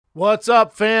What's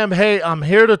up, fam? Hey, I'm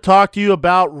here to talk to you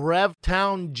about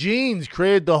RevTown Jeans,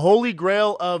 created the holy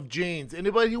grail of jeans.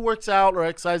 Anybody who works out or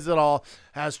exercises at all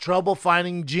has trouble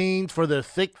finding jeans for their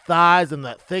thick thighs and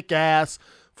that thick ass.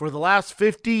 For the last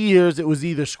 50 years, it was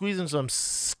either squeezing some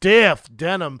stiff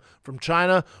denim from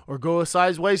China or go a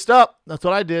size waist up. That's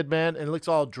what I did, man. And it looks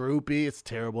all droopy. It's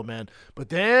terrible, man. But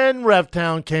then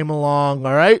RevTown came along,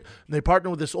 all right? And they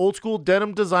partnered with this old school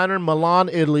denim designer in Milan,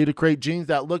 Italy to create jeans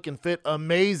that look and fit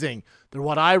amazing. They're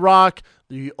what I rock.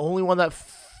 They're the only one that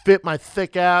fit my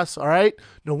thick ass, all right?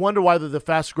 No wonder why they're the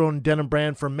fastest growing denim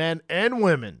brand for men and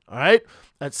women, all right?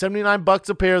 At $79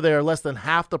 a pair, they are less than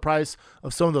half the price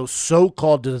of some of those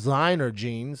so-called designer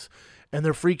jeans, and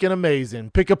they're freaking amazing.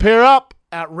 Pick a pair up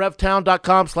at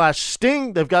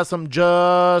revtown.com/sting. They've got some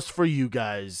just for you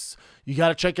guys. You got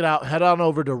to check it out. Head on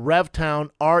over to RevTown,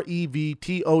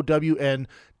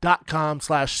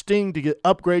 RevTown.com/sting to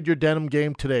upgrade your denim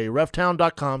game today.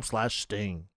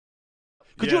 RevTown.com/sting.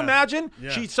 Could you imagine?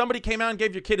 Somebody came out and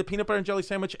gave your kid a peanut butter and jelly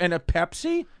sandwich and a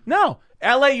Pepsi? No.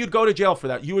 LA, you'd go to jail for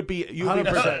that. You would be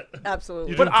 100%.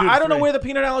 Absolutely. But I don't know where the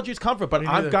peanut allergies come from, but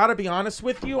I've got to be honest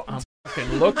with you. I'm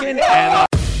fucking looking and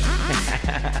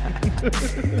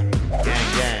Gang,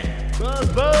 gang. Buzz,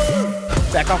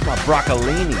 buzz. Back off my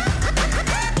broccolini.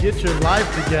 Get your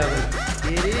life together.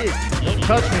 It is. Don't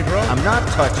touch me, bro. I'm not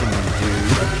touching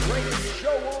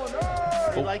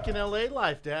you, You liking LA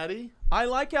life, Daddy? I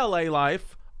like LA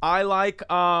life. I like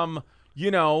I've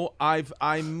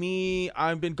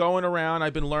been going around,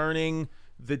 I've been learning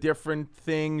the different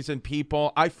things and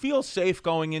people. I feel safe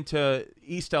going into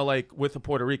East LA with a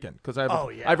Puerto Rican because I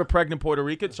have a pregnant Puerto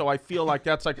Rican, so I feel like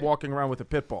that's like walking around with a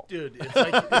pit bull. Dude, it's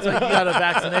like you got a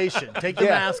vaccination. Take the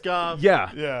mask off.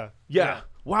 Yeah.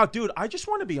 Wow, dude, I just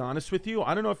want to be honest with you.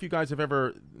 I don't know if you guys have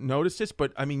ever noticed this,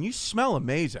 but I mean, you smell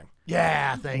amazing.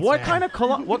 Yeah, thanks. What kind of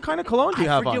cologne do you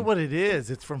have on? I forget what it is.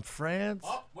 It's from France.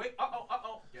 Oh, wait.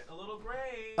 Getting a little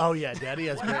gray. Oh, yeah, Daddy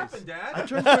has What grace. happened, Dad? I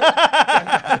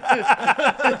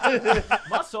turned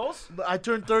Muscles. I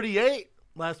turned 38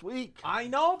 last week. I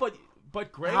know, but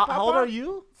gray, How Papa? old are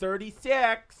you?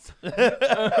 36.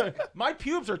 My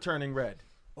pubes are turning red.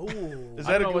 Oh, Is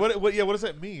that what does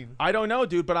that mean? I don't know,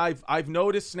 dude, but I've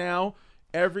noticed now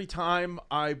every time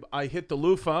I hit the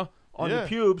loofah on the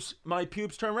pubes, my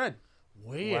pubes turn red.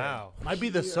 weird. Wow. Might be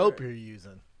the soap you're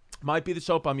using. Might be the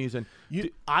soap I'm using.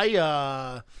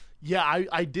 I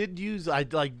did use a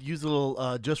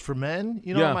little just for men,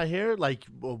 in my hair like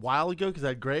a while ago because I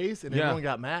had grays and everyone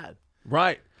got mad.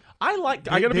 Right. I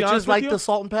gotta be honest with like you. the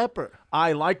salt and pepper.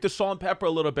 I like the salt and pepper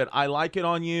a little bit. I like it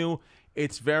on you.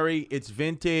 It's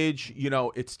vintage.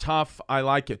 It's tough. I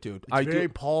like it, dude. It's very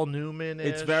Paul Newman-ish.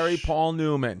 It's very Paul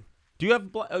Newman. Do you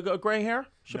have gray hair,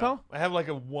 Chappelle? No. I have like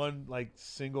a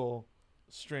single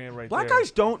strand right Black there.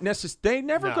 guys don't necessarily. They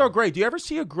never go gray. Do you ever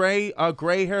see a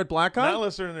gray-haired black guy? Not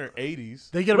unless they're in their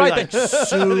 80s. They gotta be like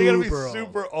super, They gotta be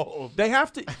super old. They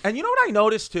have to. And you know what I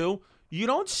noticed too? You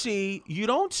see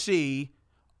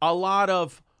a lot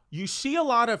of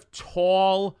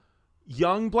tall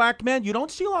young black men. You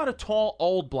don't see a lot of tall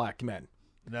old black men.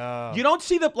 No. You don't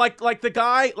see the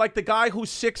the guy who's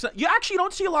 6. You actually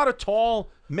don't see a lot of tall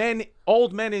men,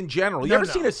 old men in general. You ever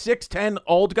seen a 6'10"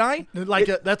 old guy?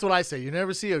 That's what I say. You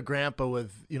never see a grandpa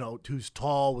with who's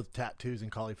tall with tattoos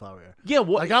and cauliflower hair. Yeah,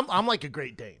 I'm like a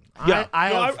Great Dane. Yeah. I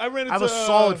have a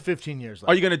solid 15 years left.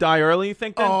 Are you going to die early, you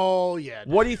think, then? Oh, yeah.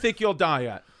 What do you think you'll die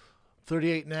at?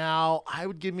 38 now. I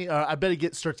would give me. I bet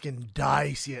it starts getting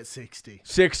dicey at 60.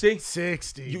 60?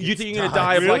 60. You think you're going to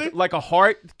die of like a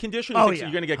heart condition? You think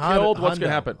you're going to get killed? What's going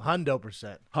to happen?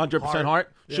 100%. 100%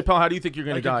 heart? Yeah. Chappelle, how do you think you're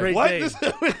going to die? What?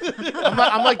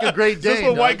 I'm like a Great Dane. This is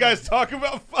what white guys talk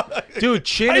about. Dude,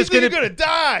 Chin is going to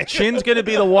die. Chin's going to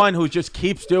be the one who just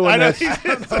keeps doing this. He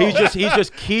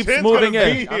just keeps Chin's moving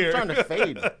in. I'm trying to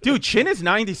fade. Dude, Chin is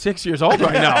 96 years old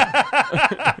right now.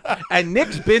 And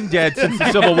Nick's been dead since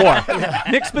the Civil War. Yeah.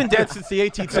 Nick's been dead since the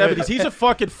 1870s. He's a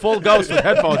fucking full ghost with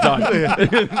headphones on.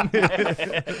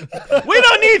 We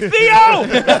don't need Theo!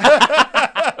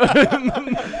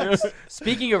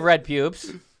 Speaking of red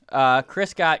pubes,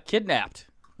 Chris got kidnapped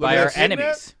by our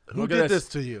enemies. Who did this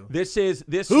to you? Who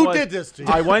did this to you?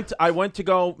 I went to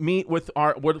go meet with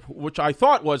which I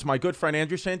thought was my good friend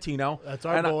Andrew Santino. That's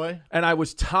our boy. And I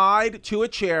was tied to a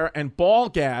chair and ball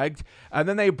gagged, and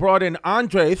then they brought in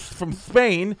Andres from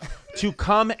Spain to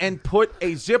come and put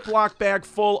a Ziploc bag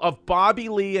full of Bobby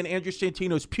Lee and Andrew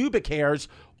Santino's pubic hairs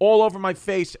all over my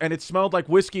face, and it smelled like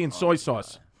whiskey and soy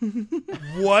sauce.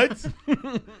 What?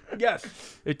 Yes.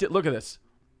 It did. Look at this.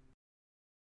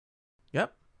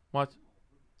 Yep. What?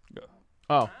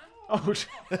 Oh.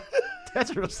 That's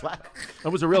a real slap. That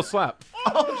was a real slap. Who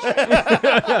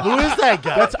is that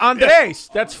guy? That's Andres.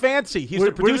 That's Fancy. He's the Where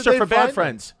did producer they for find Bad him?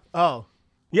 Friends. Oh.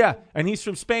 Yeah, and he's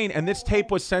from Spain, and this tape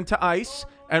was sent to ICE,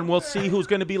 and we'll see who's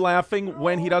going to be laughing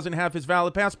when he doesn't have his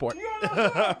valid passport.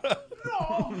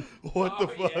 What the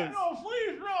fuck?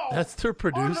 That's their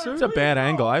producer? It's a bad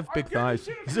angle. I have big thighs.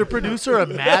 Is their producer a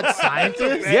mad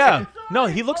scientist? Yeah. No,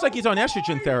 he looks like he's on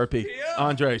estrogen therapy,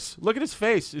 Andres. Look at his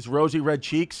face, his rosy red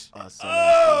cheeks.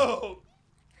 Oh,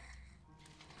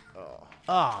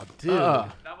 Oh, dude.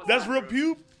 that's real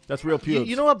pube. That's real pubes.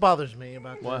 You know what bothers me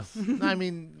about What? this? I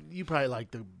mean, you probably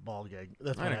like the ball gag.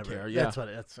 That's I don't whatever. care, yeah. That's what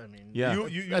it's. I mean, Yeah.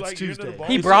 You That's like you're into the Tuesday. ball?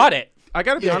 He brought it. I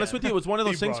got to be Yeah. honest with you. It was one of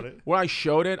those He things brought it. where I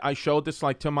showed this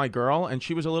like to my girl, and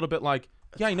she was a little bit like,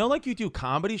 yeah, I know, like you do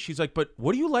comedy. She's like, but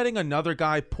what are you letting another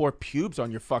guy pour pubes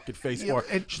on your fucking face for?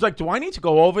 and- She's like, do I need to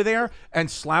go over there and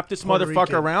slap this Puerto motherfucker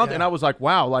Rican, around? yeah. And I was like,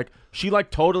 wow, like she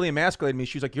like totally emasculated me.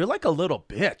 She's like, you're like a little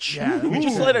bitch. Yeah. You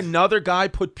just let another guy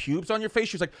put pubes on your face.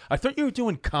 She's like, I thought you were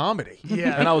doing comedy.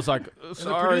 Yeah. And I was like, And the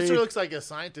sorry. producer looks like a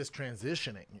scientist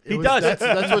transitioning. He does.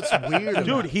 That's what's weird. about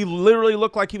Dude, it. he literally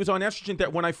looked like he was on estrogen.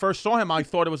 That when I first saw him, I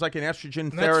thought it was like an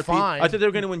estrogen That's therapy. fine. I thought they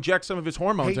were going to inject some of his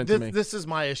hormones Hey, into me. this is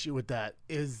my issue with that.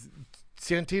 Is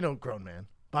Santino grown man?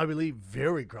 Bobby Lee,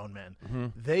 very grown man. Mm-hmm.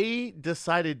 They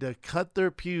decided to cut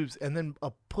their pubes and then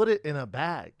put it in a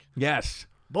bag. Yes.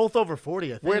 Both over 40, I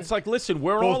think. Where it's like, listen,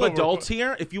 we're Both all over- adults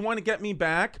here. If you want to get me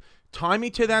back, tie me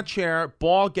to that chair,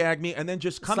 ball gag me, and then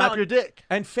just come Slap out your dick.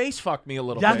 and face fuck me a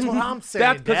little That's bit. what I'm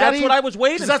saying. Because that's Daddy. what I was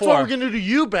waiting 'Cause for. that's what we're gonna do to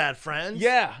you, bad friends.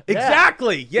 Yeah,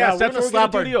 exactly. Yes, Yeah, that's we're gonna what we're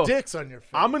slap going to do our to you. dicks on your face.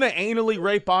 I'm going to anally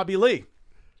rape Bobby Lee.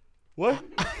 What?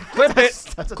 Clip it.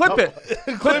 Clip it.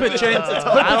 Clip it, James.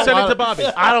 Clip it, send it to Bobby.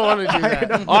 I don't want to do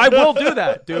that. I will do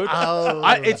that, dude. Oh.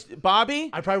 It's Bobby.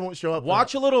 I probably won't show up. for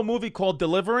Watch that. a little movie called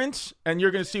Deliverance, and you're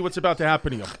going to see what's about to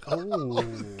happen to you.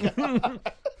 Oh.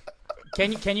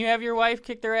 Can you have your wife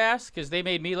kick their ass? Because they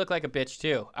made me look like a bitch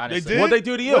too. They Honestly, did? What'd they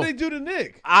do to you? What'd they do to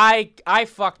Nick? I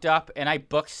fucked up and I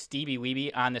booked Stevie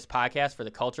Weeby on this podcast for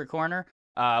the Culture Corner.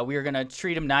 We were gonna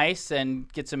treat him nice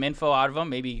and get some info out of him,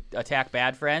 maybe attack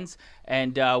bad friends.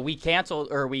 And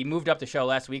we moved up the show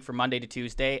last week from Monday to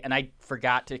Tuesday, and I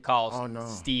forgot to call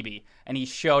Stevie. And he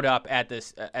showed up at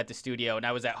the studio, and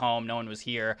I was at home, no one was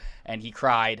here, and he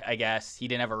cried. I guess he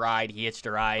didn't have a ride, he hitched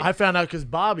a ride. I found out because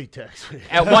Bobby texted me.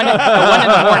 At one in the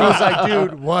I morning. was like,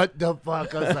 dude, what the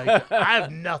fuck? I was like, I have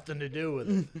nothing to do with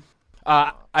it.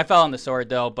 I fell on the sword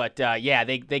though, but yeah,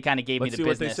 they kind of gave Let's me see the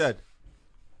what business. they said.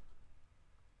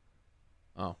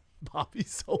 Oh,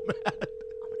 Bobby's so mad. I'm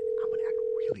gonna act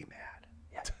really mad.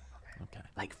 Yeah. okay.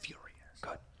 Like furious.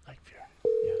 Good. Like,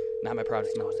 Not my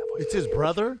proudest moment. it's his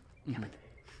brother?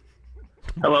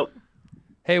 Hello.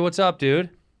 Hey, what's up, dude?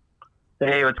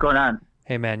 Hey, what's going on?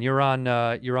 Hey, man, you're on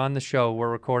the show. We're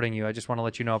recording you. I just want to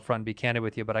let you know up front and be candid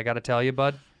with you. But I got to tell you,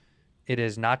 bud, it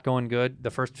is not going good. The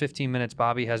first 15 minutes,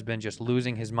 Bobby has been just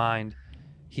losing his mind.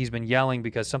 He's been yelling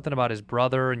because something about his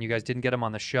brother, and you guys didn't get him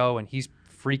on the show, and he's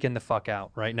freaking the fuck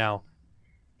out right now.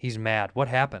 He's mad. What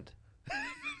happened?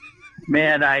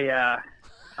 Man, I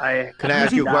Can I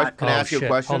ask you a question? Can I Oh, ask you a shit.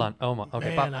 question? Hold on. Oma.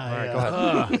 Okay, Man, Bob. All right, go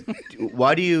ahead.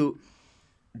 Why do you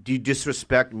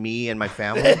disrespect me and my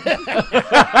family?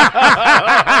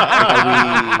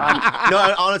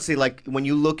 No, honestly, like when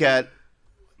you look at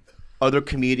other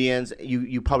comedians,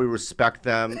 you probably respect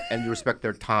them and you respect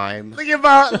their time. Look at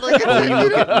But when you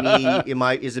look at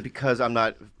me, is it because I'm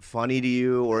not funny to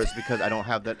you, or is it because I don't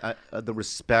have that the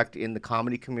respect in the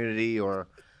comedy community, or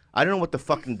I don't know what the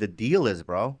fucking the deal is,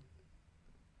 bro.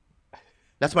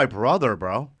 That's my brother,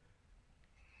 bro.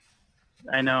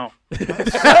 I know. He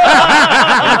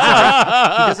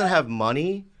doesn't have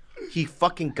money. He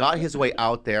fucking got his way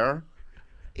out there,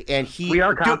 and he. We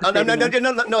are Dude, no, compensating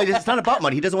no. It's not about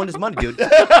money. He doesn't want his money, dude.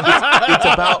 It's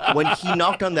about when he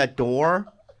knocked on that door,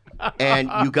 and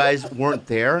you guys weren't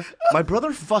there. My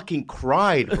brother fucking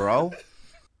cried, bro.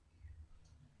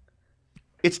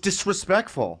 It's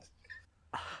disrespectful.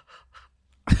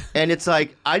 And it's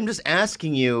like, I'm just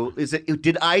asking you,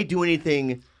 did I do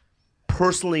anything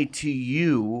personally to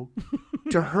you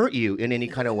to hurt you in any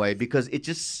kind of way? Because it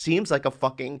just seems like a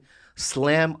fucking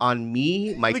slam on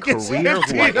me, my Look at career,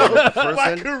 who I am Santino. as a person.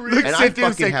 My career. And I Santino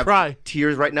fucking said have cry.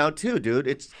 tears right now too, dude.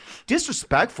 It's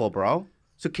disrespectful, bro.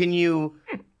 So can you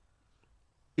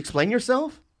explain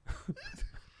yourself?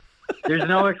 There's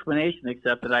no explanation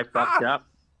except that I fucked up.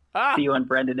 Theo and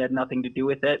Brendan had nothing to do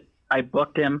with it. I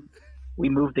booked him. We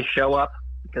moved the show up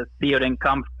because Theo didn't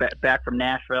come back from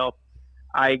Nashville.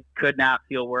 I could not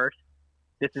feel worse.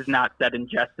 This is not said in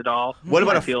jest at all. What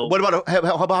about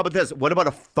how about this? What about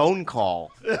a phone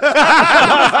call? A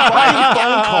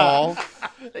phone call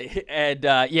And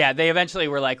yeah, they eventually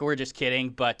were like, "We're just kidding,"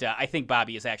 but I think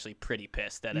Bobby is actually pretty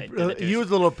pissed that I did it. He was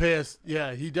a little pissed.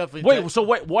 Yeah, he definitely.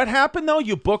 Wait, what happened though?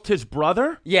 You booked his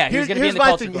brother? Yeah, he was going to be in the my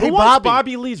culture. thing. Corner. Hey, Who wants Bobby.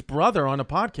 Bobby Lee's brother on a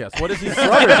podcast? What does his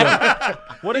brother do?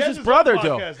 What does his brother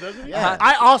do? Doesn't he? Yeah.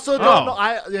 I also don't Oh.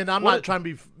 know. And I'm not trying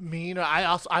to be mean.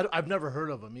 I've never heard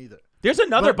of him either. There's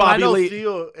another But I Bobby know Lee.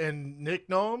 Theo and Nick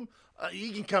know him.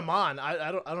 He can come on.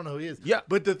 I don't know who he is. Yeah.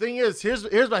 But the thing is,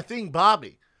 here's my thing,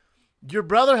 Bobby. Your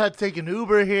brother had taken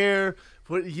Uber here.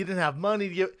 You didn't have money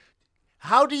to get.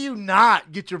 How do you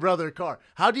not get your brother a car?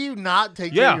 How do you not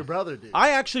take care of your brother, dude? I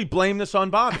actually blame this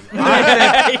on Bobby.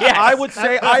 I would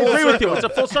say I agree with you. It's a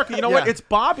full circle. You know what? Yeah. It's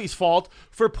Bobby's fault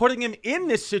for putting him in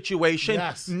this situation,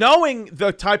 Yes. knowing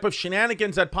the type of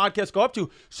shenanigans that podcasts go up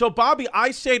to. So, Bobby, I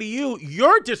say to you,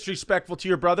 you're disrespectful to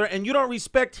your brother, and you don't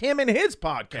respect him and his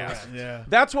podcast. Yeah.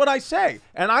 That's what I say.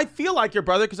 And I feel like your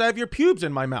brother because I have your pubes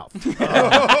in my mouth.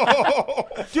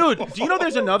 Dude, do you know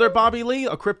there's another Bobby Lee,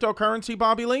 a cryptocurrency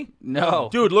Bobby Lee? No.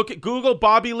 Dude, look at Google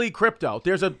Bobby Lee crypto.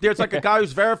 There's like a guy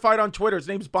who's verified on Twitter. His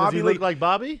name's Does Bobby he Lee. look like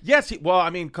Bobby? Yes. Well, I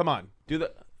mean, come on.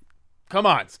 Come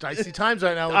on. Dicey times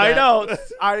right now. With I that. know.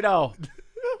 I know.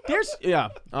 There's Okay. Yeah.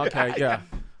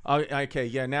 Okay.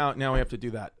 Yeah. Now we have to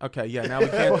do that. Okay. Yeah. Now we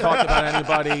can't talk about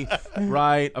anybody.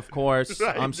 Right. Of course.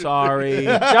 I'm sorry.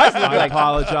 I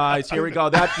apologize. Here we go.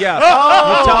 That. Yeah.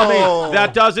 You tell me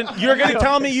that doesn't. You're gonna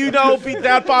tell me you know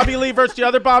that Bobby Lee versus the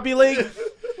other Bobby Lee.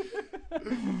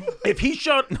 If he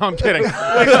showed, no, I'm kidding.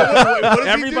 What does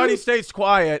Everybody he do? stays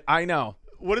quiet. I know.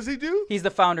 What does he do? He's the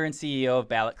founder and CEO of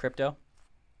Ballot Crypto.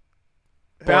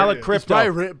 Ballot yeah. He's crypto.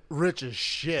 probably rich as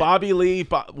shit. Bobby Lee,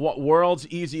 world's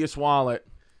easiest wallet.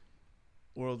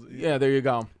 Yeah, there you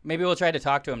go. Maybe we'll try to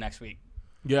talk to him next week.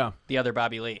 Yeah. The other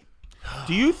Bobby Lee.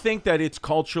 Do you think that it's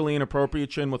culturally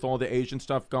inappropriate, Chin, with all the Asian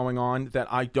stuff going on, that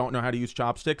I don't know how to use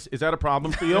chopsticks? Is that a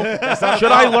problem for you?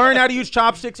 Should I learn how to use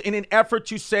chopsticks in an effort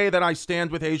to say that I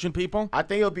stand with Asian people? I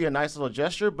think it'll be a nice little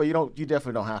gesture, but you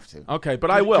definitely don't have to. Okay,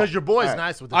 but I will. Because your boy's All right.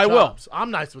 nice with the I will. chops.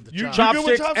 I'm nice with the You chops. chop- good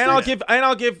with Chopsticks, and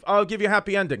chopsticks? I'll give you a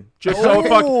happy ending. Just so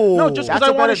fuck. No, just because That's I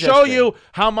a want to better show gesture. you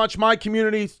how much my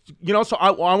community, so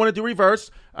I want to do reverse.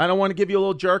 I don't want to give you a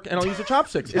little jerk, and I'll use the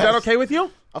chopsticks. Is that okay with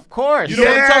you? Of course. You know,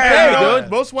 Yeah, it's okay, you know, dude.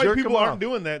 most white Jerk people him aren't off.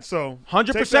 doing that, so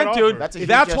 100%, dude. That's a huge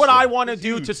That's what gesture. I want to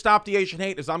do huge. to stop the Asian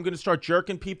hate. Is I'm going to start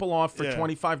jerking people off for Yeah.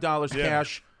 $25 Yeah.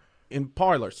 cash in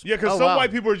parlors. Yeah, because Oh, some wow.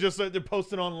 white people are just they're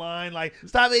posting online like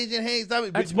 "Stop Asian hate, stop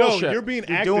it." That's But no, bullshit. you're being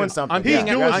You're active. doing something. I'm He's being,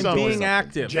 doing I'm something. being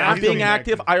active. Jack's I'm being being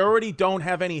active. active. I already don't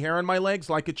have any hair on my legs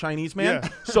like a Chinese man, Yeah.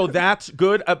 so that's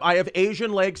good. I have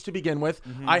Asian legs to begin with.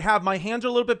 I have my hands are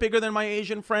a little bit bigger than my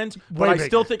Asian friends, but Way I bigger.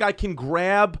 still think I can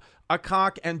grab a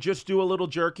cock and just do a little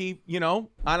jerky, and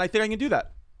I think I can do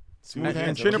that. Smooth And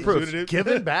hands. Chin That's approves. what it is.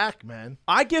 Giving back, man.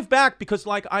 I give back because,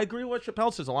 I agree with what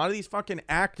Chappelle says. A lot of these fucking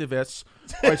activists,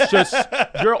 it's just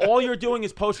all you're doing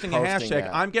is posting a Posting, hashtag.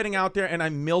 yeah. I'm getting out there and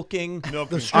I'm milking.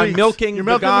 Milking. streets. I'm milking You're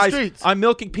the milking the guys. streets. I'm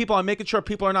milking people. I'm making sure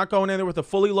people are not going in there with a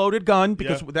fully loaded gun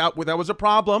because Yeah. that was a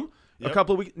problem. A Yep.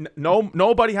 couple of weeks.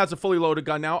 Nobody has a fully loaded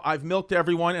gun now. I've milked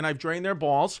everyone and I've drained their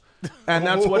balls, and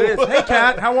that's what it is. Hey,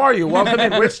 Kat, how are you? Welcome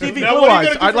in. Where's Stevie Now, Blue what are you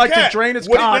Eyes? gonna do I'd for like Kat? to drain his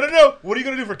What cock. No. What are you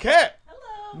gonna do for Kat?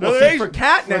 Well, Another see, for Asian.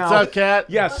 Kat now. What's up, Kat?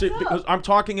 Yes, because I'm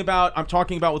talking about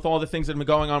with all the things that have been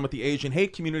going on with the Asian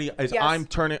hate community. Is Yes. I'm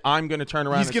going to turn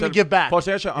around. He's gonna instead of give back. post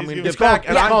hashtag, I'm going to gonna- give back,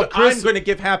 and Yeah. I'm Chris- going to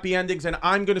give happy endings, and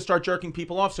I'm going to start jerking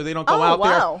people off so they don't go Oh, out wow.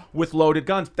 there with loaded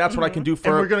guns. That's what I can do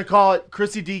And we're for. gonna call it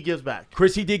Chrissy D gives back.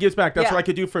 Chrissy D gives back. That's Yeah. what I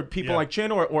could do for people Yeah. like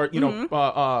Chin or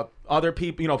other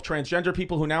people, transgender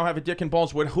people who now have a dick and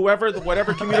balls. Whatever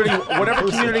community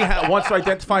wants to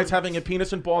identify as having a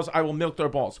penis and balls, I will milk their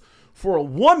balls. For a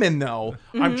woman, though,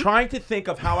 I'm trying to think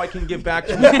of how I can give back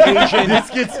to an Asian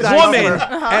woman,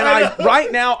 and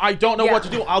right now I don't know what to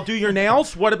do. I'll do your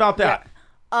nails. What about that?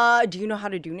 Do you know how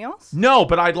to do nails? No,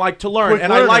 but I'd like to learn, Quick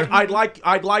and learner.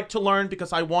 I'd like to learn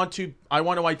because I want to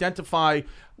identify.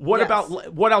 What Yes.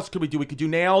 about what else could we do? We could do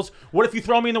nails. What if you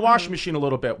throw me in the washing machine a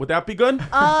little bit? Would that be good?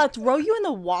 Throw you in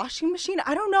the washing machine?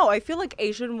 I don't know. I feel like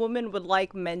Asian women would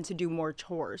like men to do more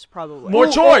chores, probably. More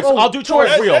chores. oh, I'll do chores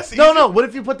real. That's No. What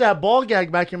if you put that ball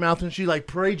gag back in your mouth and she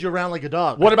parades you around like a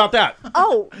dog? What about that?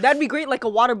 Oh, that'd be great, like a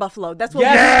water buffalo. That's what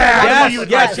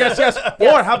Yes.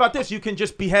 Or how about this? You can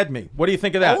just behead me. What do you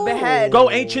think of that? Behead. Go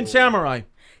ancient samurai.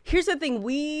 Here's the thing.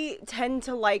 We tend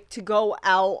to like to go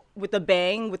out with a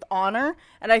bang, with honor.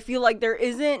 And I feel like there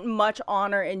isn't much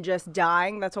honor in just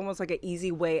dying. That's almost like an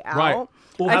easy way out. Right.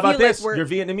 Well, I how about feel like this? we're- You're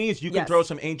Vietnamese. You can Yes. throw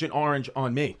some Agent Orange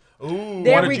on me. There Why we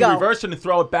don't you go. reverse it and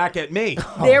throw it back at me?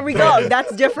 There we go.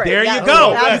 That's different. There Yeah, you go.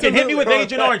 You absolutely. can hit me with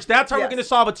Agent Orange. That's how we're Yes. going to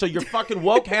solve it. So your fucking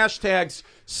woke hashtags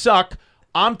suck.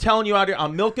 I'm telling you out here,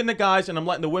 I'm milking the guys and I'm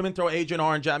letting the women throw Agent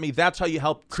Orange at me. That's how you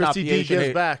help stop Chrissy the D Asian gives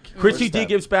hate. back. Chrissy D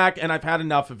gives back, and I've had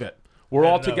enough of it. We're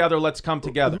all together. Let's come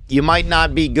together. You might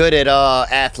not be good at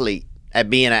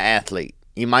being an athlete.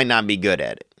 You might not be good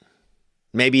at it.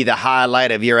 Maybe the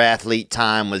highlight of your athlete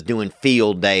time was doing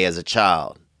field day as a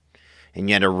child, and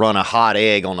you had to run a hot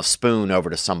egg on a spoon over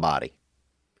to somebody.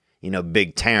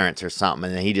 Big Terrence or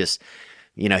something, and he just,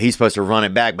 he's supposed to run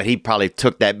it back, but he probably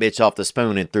took that bitch off the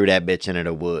spoon and threw that bitch into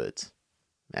the woods.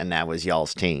 And that was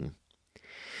y'all's team.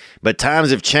 But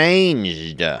times have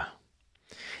changed.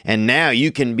 And now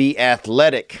you can be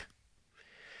athletic.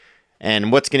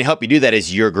 And what's going to help you do that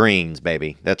is your greens,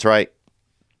 baby. That's right.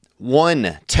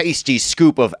 One tasty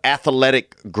scoop of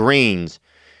athletic greens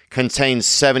contains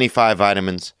 75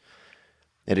 vitamins.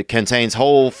 It contains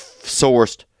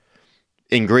whole-sourced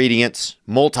ingredients,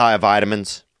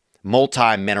 multivitamins,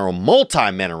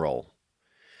 multi-mineral.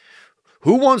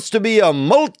 Who wants to be a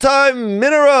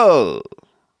multi-mineral?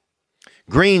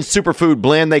 Green Superfood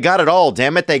Blend. They got it all,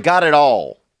 damn it. They got it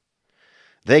all.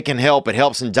 They can help. It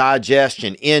helps in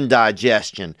digestion,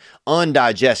 indigestion,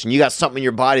 undigestion. You got something in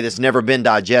your body that's never been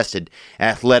digested.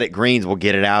 Athletic Greens will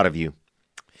get it out of you.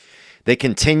 They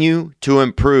continue to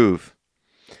improve.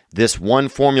 This one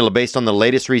formula based on the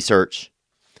latest research.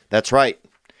 That's right.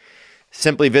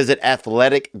 Simply visit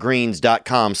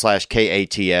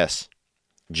athleticgreens.com/KATS.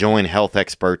 Join health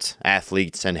experts,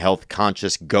 athletes, and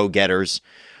health-conscious go-getters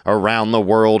around the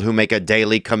world who make a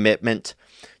daily commitment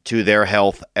to their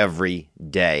health every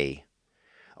day.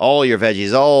 All your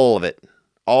veggies, all of it.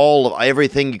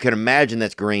 Everything you can imagine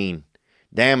that's green.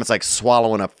 Damn, it's like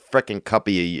swallowing a frickin' cup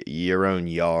of your own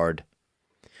yard.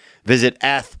 Visit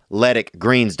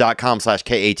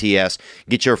athleticgreens.com/KATS.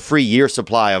 Get your free year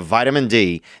supply of vitamin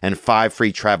D and 5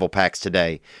 free travel packs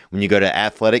today when you go to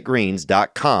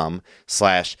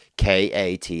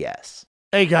athleticgreens.com/KATS.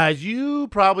 Hey guys, you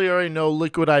probably already know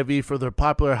Liquid IV for their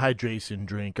popular hydration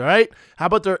drink, all right? How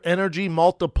about their energy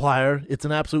multiplier? It's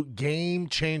an absolute game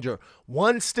changer.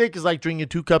 One stick is like drinking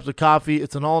 2 cups of coffee.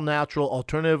 It's an all-natural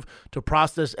alternative to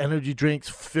processed energy drinks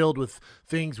filled with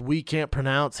things we can't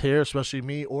pronounce here, especially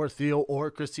me or Theo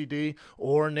or Chrissy D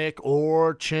or Nick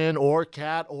or Chin or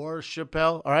Kat or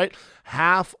Chappelle, all right?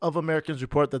 Half of Americans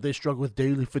report that they struggle with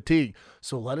daily fatigue.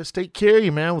 So let us take care of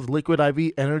you, man, with Liquid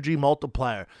IV Energy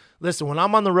Multiplier. Listen, when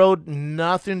I'm on the road,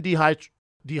 nothing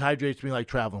dehydrates me like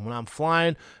traveling. When I'm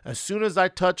flying, as soon as I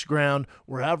touch ground,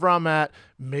 wherever I'm at,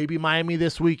 maybe Miami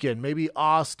this weekend, maybe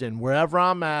Austin, wherever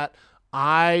I'm at,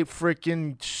 I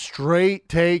freaking straight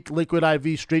take Liquid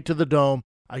IV straight to the dome.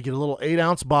 I get a little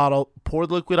 8-ounce bottle, pour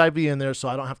the Liquid IV in there so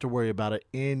I don't have to worry about it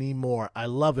anymore. I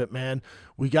love it, man.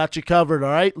 We got you covered, all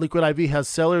right? Liquid IV has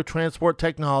cellular transport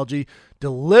technology,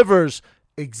 delivers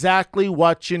exactly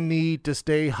what you need to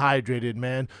stay hydrated,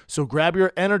 man. So grab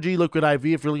your energy Liquid IV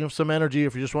if you're looking for some energy.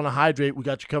 If you just want to hydrate, we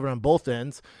got you covered on both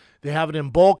ends. They have it in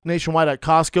bulk nationwide at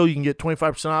Costco. You can get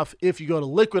 25% off if you go to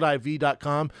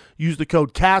liquidiv.com. Use the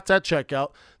code CATS at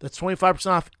checkout. That's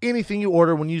 25% off anything you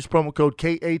order when you use promo code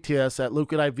KATS at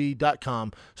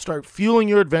liquidiv.com. Start fueling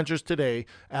your adventures today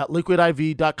at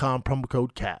liquidiv.com, promo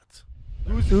code CATS.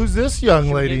 Who's this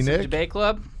young lady, Nick? Debate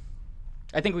Club?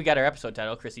 I think we got our episode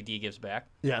title. Chrissy D gives back.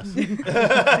 Yes. There you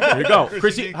go.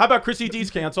 Chrissy, how about Chrissy D's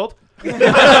canceled? Chrissy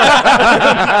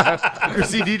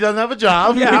D doesn't have a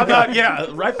job. Yeah, how about,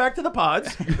 right back to the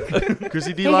pods.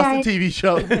 Chrissy D lost guys. the TV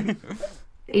show.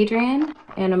 Adrian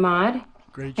and Ahmad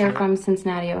Great here show. from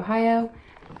Cincinnati, Ohio.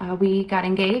 We got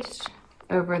engaged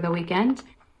over the weekend,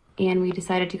 and we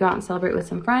decided to go out and celebrate with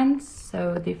some friends.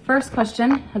 So the first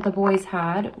question that the boys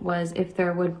had was if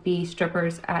there would be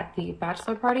strippers at the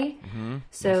bachelor party. Mm-hmm.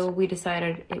 So we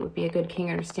decided it would be a good King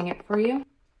or Sting It for you.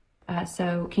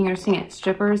 So King or Sting It,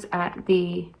 strippers at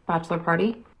the bachelor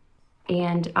party.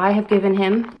 And I have given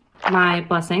him my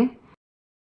blessing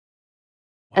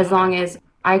as long as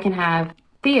I can have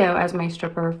Theo as my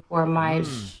stripper for my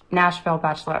Nashville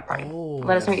bachelorette party.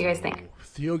 Let us know what you guys think.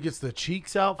 Theo gets the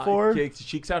cheeks out for her. Takes the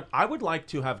cheeks out. I would like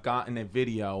to have gotten a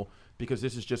video, because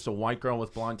this is just a white girl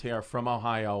with blonde hair from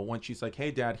Ohio, when she's like,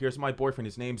 hey, Dad, here's my boyfriend.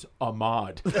 His name's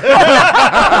Ahmad. I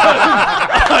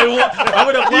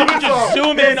would have loved to just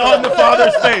zoom in on the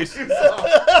father's face.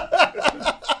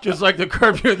 Just like the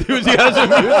Curb Your Enthusiasm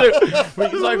music.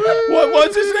 He's like,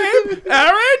 what's his name?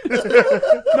 Aaron?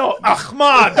 No,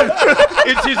 Ahmad.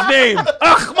 It's his name.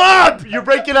 Ahmad. You're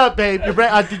breaking up, babe.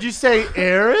 Did you say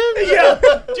Aaron? Yeah.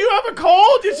 Do you have a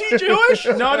cold? Is he Jewish?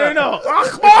 No.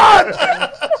 Ahmad.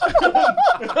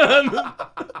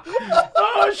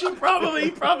 Oh, she probably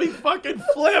fucking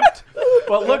flipped.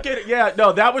 But look at it. Yeah,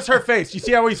 no, that was her face. You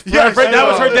see how he's Yes, that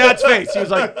was her dad's face. He was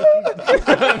like,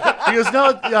 He goes,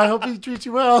 no, I hope he treats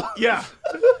you well. yeah.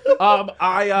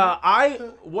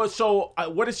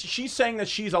 What is she's saying that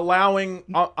she's allowing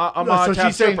Ahmad So to have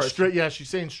she's saying strippers? she's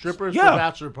saying strippers Yeah. for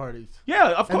bachelor parties. Yeah,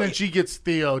 of And course. then she gets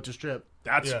Theo to strip.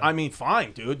 That's I mean,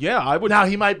 fine, dude. Yeah, I would. Now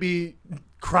he might be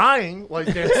crying like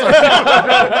that.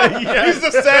 He's the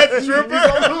sad stripper.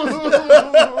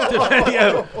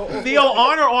 Yeah. Theo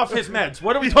on or off his meds?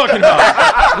 What are we talking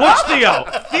about? Which Theo?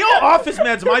 Theo off his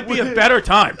meds might be a better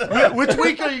time. Which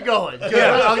week are you going?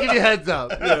 Yeah. I'll give you a heads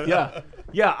up.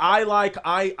 Yeah.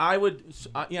 I would.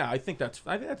 I think that's good.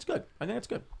 I think that's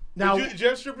good. Now, Did you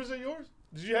have strippers at yours?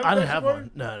 Did you have? I a didn't bachelor have party?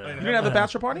 one. No. You didn't have the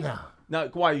bachelor party? No. No.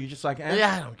 Why? You just like? Eh?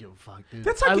 Yeah, I don't give a fuck, dude.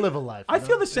 That's like I live a life. I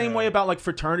feel the same way about like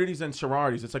fraternities and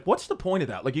sororities. It's like, what's the point of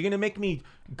that? Like, you're gonna make me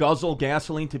guzzle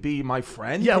gasoline to be my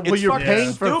friend? Yeah, well, It's you're fucking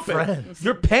paying for stupid. friends.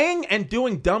 You're paying and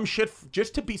doing dumb shit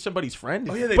just to be somebody's friend.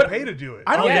 Oh yeah, they But pay to do it.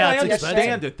 I don't Oh, think yeah, I it's understand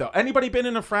expensive. it though. Anybody been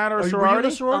in a frat or a Were you in sorority?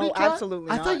 a sorority? Oh, Kat?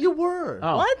 absolutely I not. thought you were.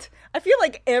 Oh. What? I feel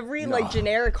like every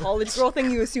generic college girl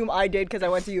thing you assume I did because I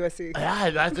went to USC. Yeah,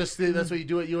 that's what you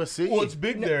do at USC. Well, it's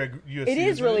big there at USC. It is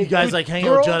isn't really you guys like hang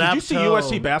out with Judd Did you see Apatow.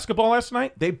 USC basketball last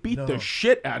night? They beat the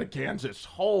shit out of Kansas.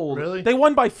 Holy. Really? They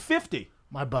won by 50.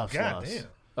 My Buffs God lost. damn.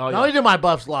 Oh, Not yeah. only did my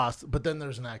Buffs lost, but then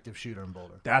there's an active shooter in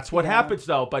Boulder. That's what happens,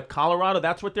 though. But Colorado,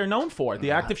 that's what they're known for.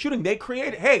 The active shooting. They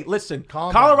create. Hey, listen,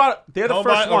 Columbine. Colorado, they're the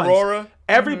Columbine, first ones. Aurora.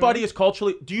 Everybody is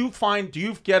culturally. Do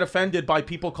you get offended by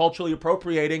people culturally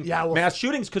appropriating mass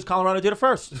shootings because Colorado did it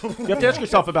first? You have to ask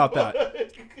yourself about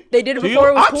that. They did it before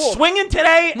it was I'm cool. swinging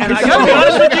today, and I gotta be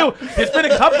honest with you. There's been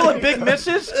a couple of big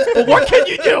misses, but what can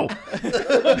you do?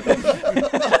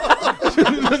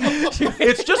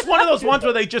 It's just one of those ones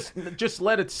where they just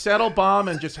let it settle bomb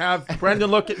and just have Brendan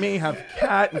look at me, have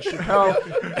Kat and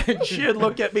Chappelle and Shid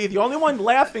look at me. The only one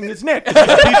laughing is Nick. He's a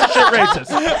piece of shit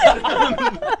racist.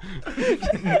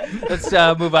 Let's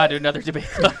move on to another debate.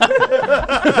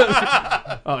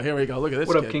 Oh, here we go. Look at this.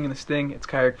 What up, kid. King of the Sting? It's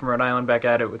Kyrick from Rhode Island back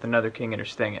at it with another King and her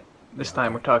Sting It. This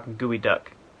time we're talking Gooey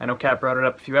Duck. I know Kat brought it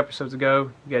up a few episodes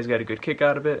ago. You guys got a good kick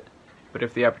out of it. But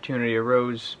if the opportunity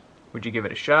arose, would you give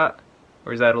it a shot?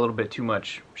 Or is that a little bit too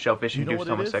much shellfish-induced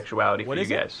homosexuality for you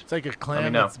guys? It's like a Let me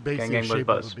clam know. that's basically Gang, the gang, shape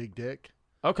buzz, of a big dick.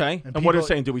 Okay. And And what are you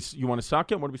people- saying? You want to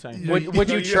suck it? What are we saying? Would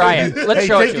you try it? Let's Hey,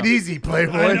 show take it it to him. easy,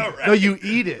 Playboy. I know, right? No, you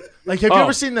eat it. Like, have you Oh.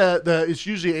 ever seen the? It's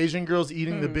usually Asian girls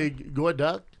eating the big gourd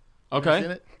duck. You Okay. Never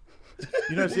seen it?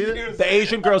 You never seen it? The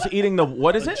Asian girl's eating the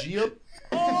what is it? Geo-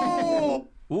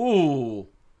 Ooh.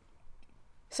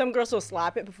 Some girls will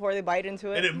slap it before they bite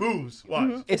into it. And it moves.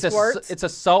 Watch. It's Squirts? a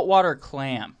saltwater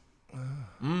clam.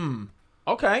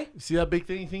 Okay. You see that big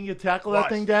thing? You think you can tackle that Watch.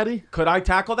 thing, Daddy? Could I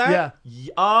tackle that?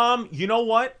 Yeah. You know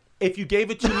what? If you gave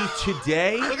it to me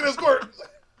today, Look at this squirt.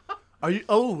 Are you?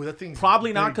 Oh, that thing's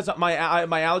probably not big. because my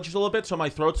allergies a little bit, so my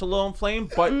throat's a little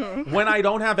inflamed. But when I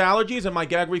don't have allergies and my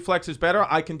gag reflex is better,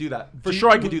 I can do that. For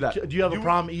sure, I can do that. Do you have a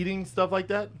problem eating stuff like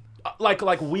that? Like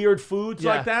weird foods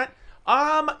Yeah. like that.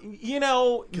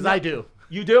 Because I do.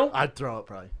 You do? I'd throw it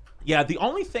probably. Yeah, the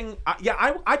only thing,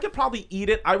 I could probably eat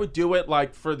it. I would do it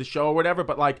like for the show or whatever.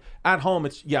 But like at home,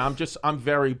 I'm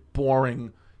very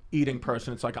boring eating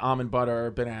person. It's like almond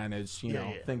butter, bananas, you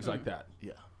know, things like that.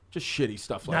 Yeah. Just shitty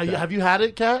stuff Now, like that. have you had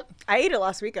it, Kat? I ate it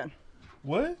last weekend.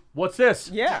 What? What's this?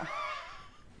 Yeah.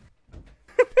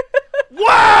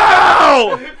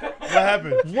 Wow! What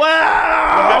happened?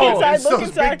 Wow! Inside, It's look those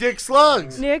inside. big dick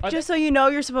slugs. Nick, just so you know,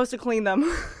 you're supposed to clean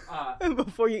them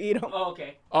before you eat them. Oh,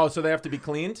 okay. Oh, so they have to be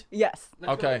cleaned? Yes.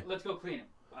 Okay. Let's go clean it.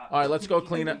 All right, let's go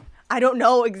clean it. I don't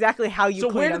know exactly how you So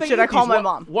clean where do them. they Should eat I call these? my What-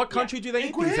 mom? What country do they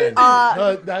eat these in?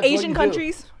 That's what Asian you do.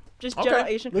 countries. Just general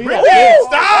Asian. Look at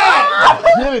that.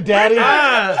 Stop! Get it, Daddy.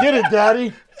 Get it,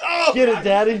 Daddy. Get it,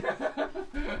 Daddy.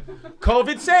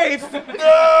 COVID safe.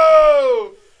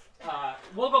 No!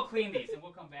 We'll go clean these and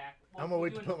we'll come back. I'm going to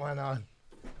wait to put mine on.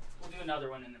 We'll do another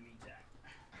one in the meantime.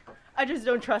 I just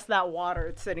don't trust that water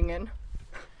it's sitting in.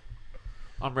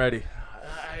 I'm ready.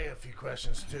 I have a few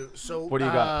questions, too. So, What do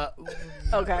you got?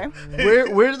 Okay.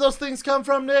 Where do those things come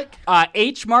from, Nick?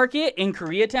 H Market in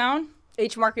Koreatown.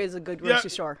 H Market is a good grocery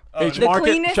store. H The Market.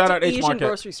 cleanest Shout out H Asian Market.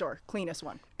 grocery store. Cleanest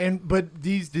one. But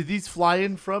did these fly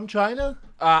in from China?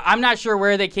 I'm not sure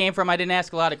where they came from. I didn't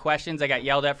ask a lot of questions. I got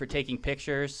yelled at for taking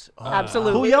pictures.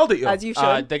 Absolutely. Who yelled at you? As you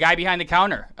should. The guy behind the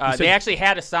counter. They actually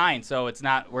had a sign, so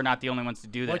we're not the only ones to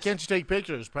do this. Why can't you take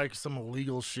pictures? Probably some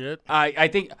illegal shit. I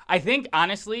think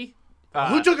honestly.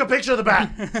 Who took a picture of the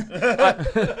bat?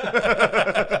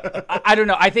 I don't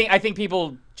know. I think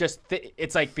people just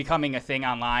it's like becoming a thing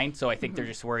online, so I think they're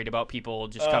just worried about people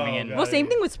just coming in. Well, same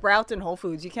thing with Sprouts and Whole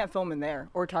Foods. You can't film in there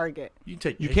or Target. You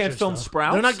take. You can't pictures, film though.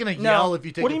 Sprouts? They're not gonna yell if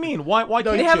you take. What do you mean? Why can't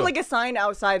They have you? like a sign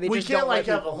outside. They We just can't don't like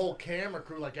let have people. a whole camera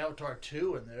crew like Avatar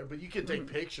 2 in there, but you can take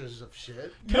pictures of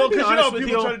shit. No, be because honest with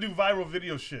people you? try to do viral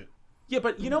video shit. Yeah,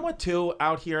 but you know what, too,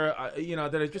 out here,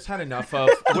 that I just had enough of,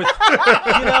 with,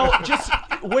 just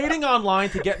waiting online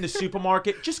to get in the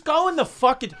supermarket. Just go in the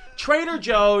fucking Trader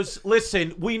Joe's.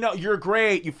 Listen, we know you're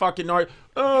great. You fucking are.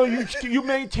 Oh, you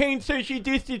maintain social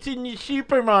distance in the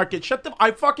supermarket.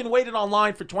 I fucking waited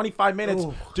online for 25 minutes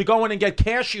to go in and get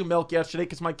cashew milk yesterday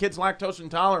because my kid's lactose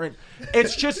intolerant.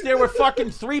 It's just there were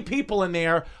fucking 3 people in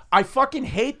there. I fucking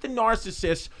hate the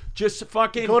narcissists. Just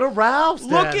fucking Go to Ralph's.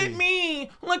 Look Daddy. at me.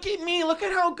 Look at me. Look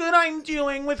at how good I'm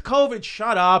doing with COVID.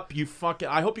 Shut up, you fucking.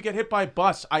 I hope you get hit by a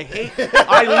bus. I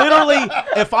literally,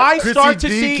 if I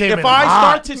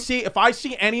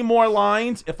see any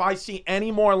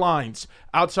more lines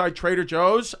outside Trader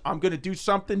Joe's, I'm going to do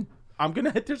something. There's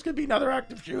going to be another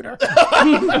active shooter.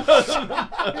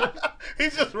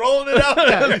 He's just rolling it out.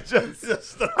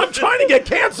 I'm trying to get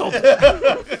canceled.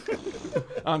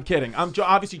 I'm kidding. I'm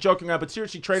obviously joking around, but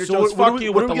seriously, Trader Joe's, fuck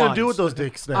you with the lines. What are we going to do with those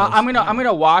dicks now? I'm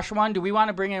gonna wash one. Do we want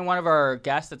to bring in one of our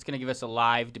guests that's gonna give us a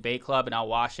live debate club, and I'll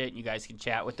wash it, and you guys can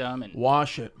chat with them and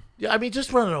wash it. Yeah, I mean,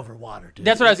 just run it over water, dude.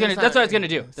 That's what I was gonna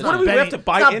do. What do we have to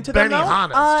bite into them now?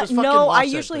 No, I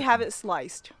usually have it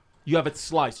sliced. You have it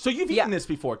sliced. So you've eaten this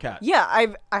before, Kat? Yeah,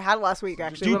 I had it last week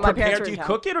actually. Do you when my parents prepare? were Do in you town.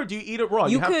 cook it or do you eat it raw?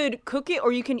 You could cook it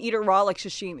or you can eat it raw like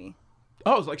sashimi.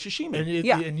 Oh, it's like sashimi.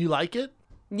 And and you like it?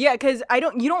 Yeah, because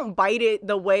you don't bite it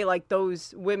the way like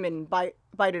those women bite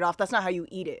it off. That's not how you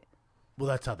eat it. Well,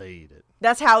 that's how they eat it.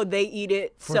 That's how they eat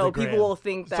it, For so the people gram. will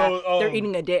think that they're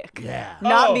eating a dick. Yeah.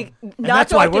 Not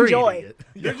that's to why like we're enjoy. eating it.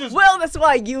 You're just, Well, that's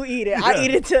why you eat it. I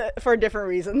eat it for different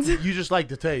reasons. You just like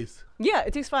the taste. Yeah,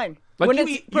 it tastes fine. Like when you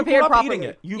it's grew prepared up properly. eating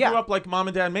it. You yeah. grew up like mom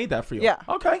and dad made that for you. Yeah.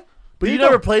 Okay. But you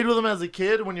never played with them as a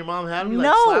kid when your mom had them? You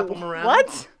like slap them around?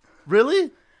 What?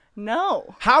 Really?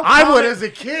 No. How I common- would as a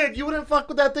kid. You wouldn't fuck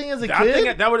with that thing as a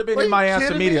kid? That would have been Are in you my ass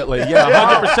kidding me? immediately.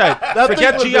 Yeah, 100%. Forget thing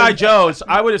would've G.I. been- Joes.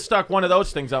 I would have stuck one of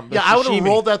those things up. Yeah, I would have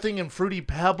rolled that thing in Fruity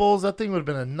Pebbles. That thing would have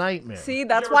been a nightmare. See,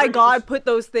 that's why God put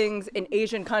those things in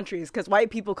Asian countries, because white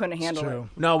people couldn't handle it.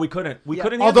 No, we couldn't. We Yeah.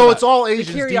 couldn't. Although handle it's that. all Asians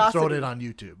deep curiosity. throated on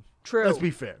YouTube. True. Let's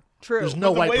be fair. True. There's no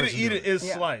but the white way to person eat doing it is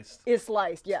sliced. It's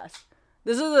sliced, yes.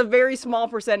 This is a very small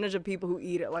percentage of people who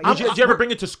eat it. Like, Did you ever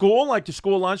bring it to school, like to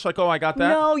school lunch? Like, oh, I got that.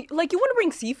 no, like you wouldn't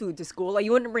bring seafood to school. Like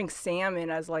you wouldn't bring salmon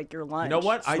as like your lunch. You know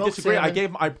what? I Smoked disagree.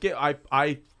 salmon.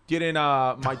 I did in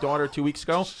my daughter 2 weeks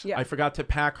ago. Yeah. I forgot to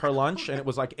pack her lunch, and it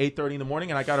was like 8:30 in the morning,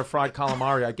 and I got her fried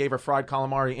calamari. I gave her fried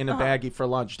calamari in a baggie for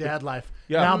lunch. Dad life.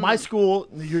 Yeah. Now, my school,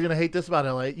 you're going to hate this about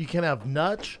LA. You can have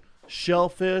nuts,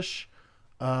 shellfish.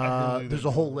 There's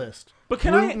a whole list. But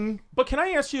can I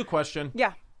ask you a question?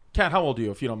 Yeah. Kat, how old are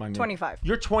you, if you don't mind me? 25.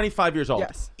 You're 25 years old.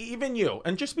 Yes. Even you.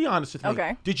 And just be honest with me.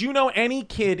 Okay. Did you know any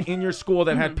kid in your school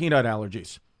that had peanut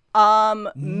allergies?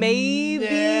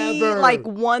 Maybe Never.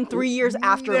 like 3 years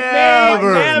after.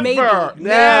 Never. Maybe.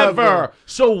 Never.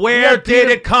 So where Yeah, did peanut-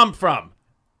 it come from?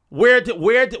 Where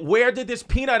did this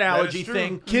peanut allergy true.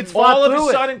 thing Kids all fought of a through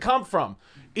it. sudden come from?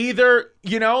 Either,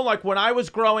 like when I was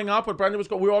growing up, when Brendan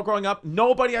we were all growing up,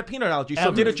 nobody had peanut allergies. So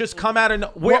Ever. did it just come out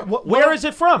of where is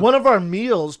it from? One of our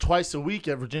meals twice a week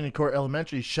at Virginia Court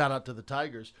Elementary, shout out to the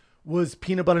Tigers, was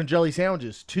peanut butter and jelly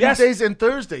sandwiches. Yes. Tuesdays and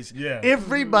Thursdays. Yeah.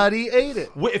 Everybody ate it.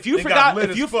 If you They forgot, got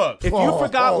lit if you as fuck.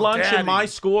 forgot lunch Daddy. in my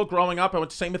school growing up, I went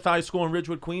to St. Matthias School in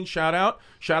Ridgewood, Queens. Shout out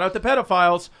to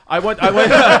pedophiles. I went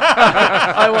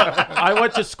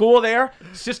to school there.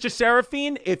 Sister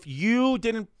Seraphine, if you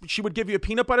didn't, she would give you a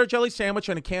peanut butter jelly sandwich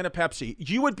and a can of Pepsi.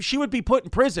 She would be put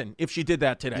in prison if she did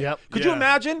that today. Yep. Could you Yeah.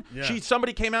 imagine? Yeah.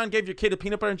 Somebody came out and gave your kid a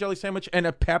peanut butter and jelly sandwich and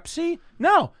a Pepsi?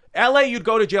 No. LA, you'd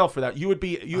go to jail for that. You would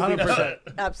be 100%.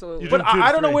 Absolutely. But Two to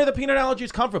I don't know three. where the peanut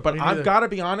allergies come from, but I've neither. got to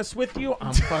be honest with you.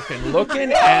 I'm fucking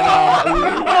looking and I'm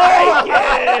like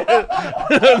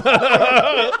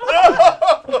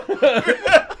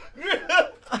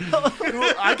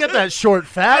I get that short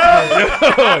fat.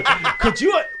 it. Could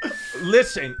you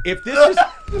listen? If this is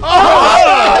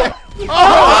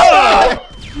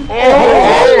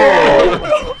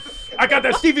I got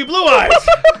that Stevie Blue Eyes.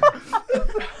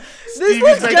 This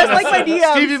looks just like my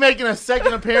DM. Stevie making a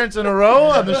second appearance in a row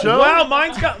on the show. Wow,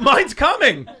 mine's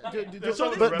coming.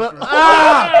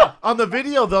 On the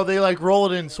video though, they like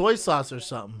roll it in soy sauce or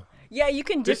something. Yeah, you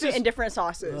can dip it in different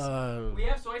sauces. We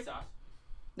have soy sauce.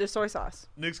 There's soy sauce.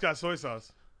 Nick's got soy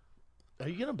sauce. Are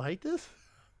you gonna bite this?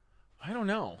 I don't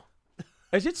know.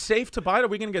 Is it safe to bite? Are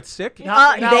we gonna get sick?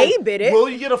 They bit it. Will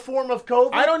you get a form of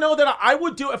COVID? I don't know that I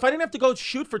would do. If I didn't have to go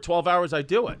shoot for 12 hours, I'd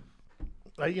do it.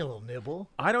 I get a little nibble.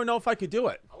 I don't know if I could do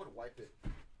it. I would wipe it.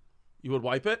 You would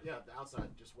wipe it? Yeah, the outside.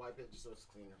 Just wipe it just so it's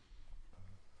cleaner.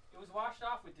 It was washed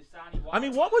off with Dasani water. I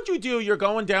mean, what would you do? You're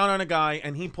going down on a guy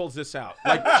and he pulls this out.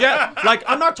 Like, like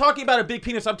I'm not talking about a big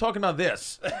penis. I'm talking about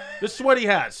this. This is what he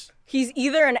has. He's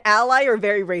either an ally or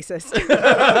very racist.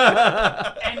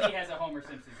 And he has a Homer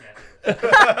Simpson tattoo.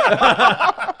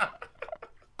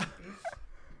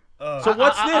 So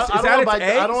what's this? Is that its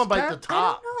eggs? I don't want to bite the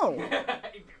top. No.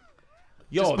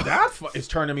 Yo, that is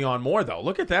turning me on more, though.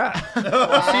 Look at that. See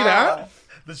that?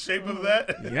 The shape of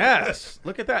that? Yes.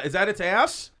 Look at that. Is that its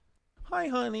ass? Hi,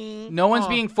 honey. No one's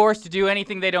being forced to do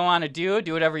anything they don't want to do.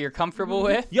 Do whatever you're comfortable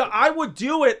with. Yeah, I would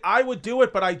do it.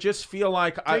 But I just feel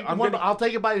like I'll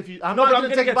take a bite if you. I'm No, not but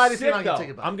gonna take a bite if you're not though. gonna take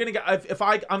a bite. I'm gonna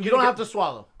get You don't have to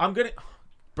swallow. I'm gonna.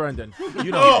 Brendan,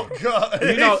 you know. Oh, God.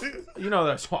 You know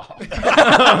that I swallow.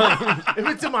 If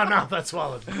it's in my mouth, I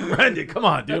swallowed. Brendan, come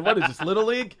on, dude. What is this, Little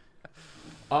League?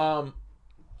 All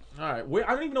right.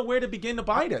 I don't even know where to begin to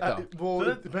bite it, though. Well,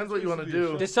 it depends what you want to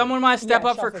do. Does someone want to step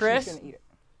up for Chris?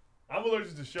 I'm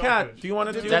allergic to shellfish. Kat, do you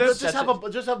want to do That's- this?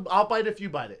 Just have. I'll bite if you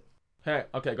bite it. Hey,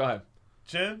 okay, go ahead.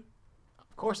 Chin?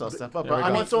 Of course I'll step up. There we But go.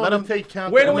 I want someone to take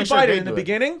count. Where do I'll we make sure bite they it? In the do it.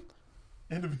 beginning?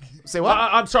 Say what?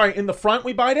 I'm sorry. In the front,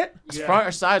 we bite it. Front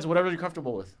or sides, whatever you're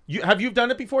comfortable with. Have you done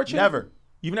it before, Chin? Never.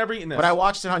 You've never eaten this. But I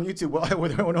watched it on YouTube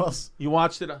with everyone else. You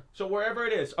watched it. So wherever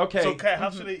it is, okay. So, Kat,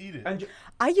 how should they eat it? And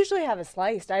I usually have it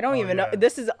sliced. I don't even know. yeah.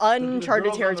 This is The uncharted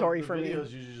girls on territory the for me.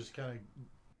 videos usually just kind of.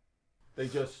 they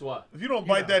just what? If you don't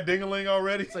bite that ding-a-ling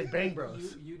already. It's like Bang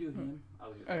Bros. You do him.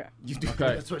 I'll do Okay. You do.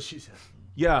 Okay. That's what she said.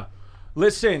 Yeah.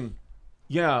 Listen.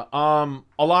 Yeah.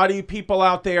 A lot of you people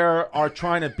out there are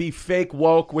trying to be fake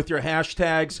woke with your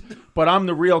hashtags, but I'm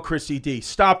the real Chrissy D.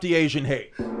 Stop the Asian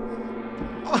hate.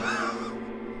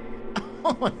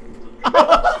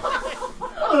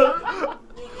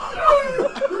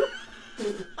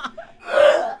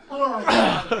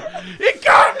 It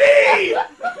got me!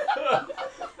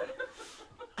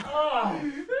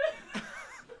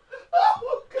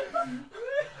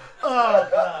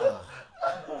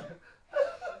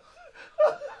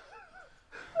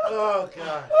 Oh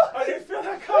God. I didn't feel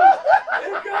that coming.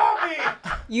 It got me.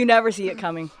 You never see it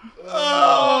coming.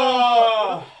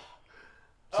 Oh.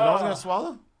 So no one's gonna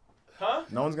swallow? Huh?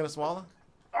 No one's gonna swallow?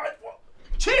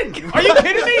 Chin, are you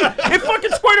kidding me? It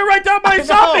fucking squirted right down my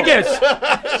esophagus.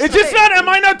 Is this not? Am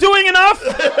I not doing enough?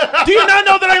 Do you not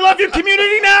know that I love your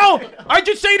community now? I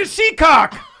just say to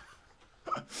Seacock.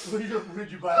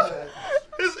 Where'd you buy that?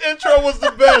 His intro was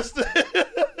the best.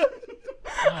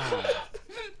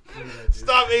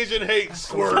 Stop Asian hate,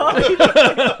 squirt.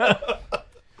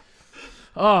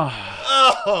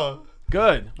 Oh.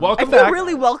 Good. I Welcome feel back.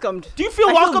 really welcomed. Do you feel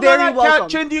I welcome very on that, welcome. Kat?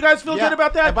 Chin, do you guys feel good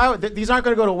about that? And by the way, these aren't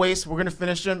gonna go to waste. We're gonna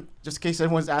finish them just in case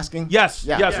everyone's asking. Yes.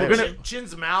 Yeah. Yes. Yeah, We're gonna.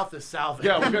 Chin's mouth is salvage.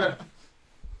 Yeah. We're gonna.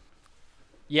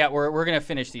 Yeah, we're gonna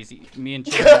finish these. Me and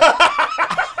Chin.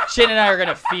 Chin and I are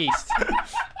gonna feast.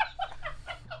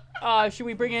 Should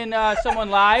we bring in someone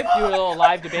live? Do a little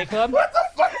live debate club? What the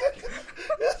fuck?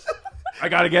 I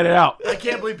gotta get it out. I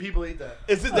can't believe people eat that.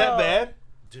 Is it that bad?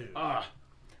 Dude.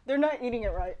 They're not eating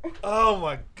it right. Oh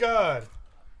my God.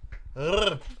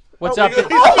 Ugh. What's up?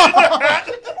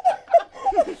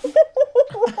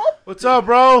 What's up,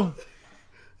 bro?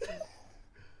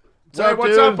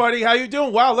 What's up, buddy? How you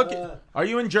doing? Wow, look. Are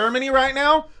you in Germany right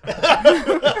now?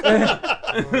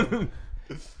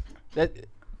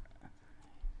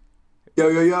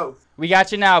 Yo. We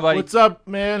got you now, buddy. What's up,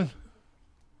 man?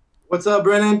 What's up,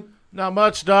 Brennan? Not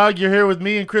much, dog. You're here with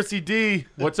me and Chrissy D.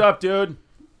 What's up, dude?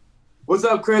 What's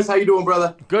up, Chris? How you doing,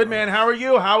 brother? Good, man. How are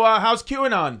you? How's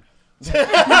QAnon?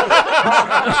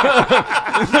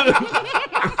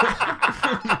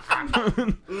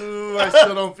 Ooh, I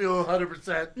still don't feel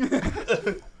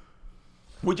 100%.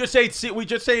 We just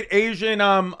say Asian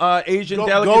Asian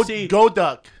delicacy. Go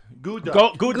duck. Goo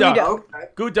duck. Goo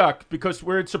duck. Goo duck, because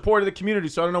we're in support of the community,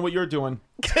 so I don't know what you're doing.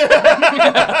 We don't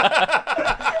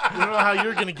know how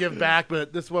you're going to give back,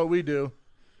 but this is what we do.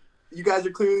 You guys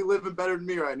are clearly living better than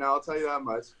me right now. I'll tell you that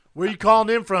much. Where you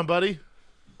calling in from, buddy?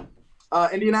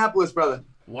 Indianapolis, brother.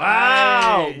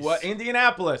 Wow. Nice. What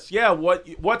Indianapolis? Yeah.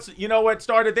 What's you know what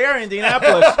started there?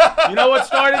 Indianapolis. You know what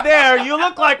started there? You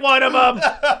look like one of them.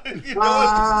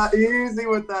 Easy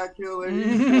with that, killer.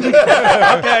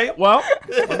 Okay. Well,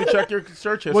 let me check your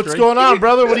search history. What's going on,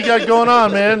 brother? What do you got going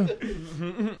on,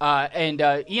 man? And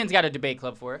Ian's got a debate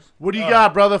club for us. What do you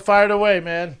got, brother? Fire it away,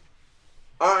 man.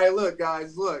 All right, look,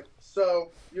 guys, look.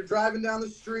 So you're driving down the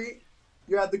street.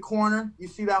 You're at the corner. You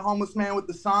see that homeless man with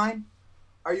the sign.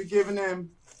 Are you giving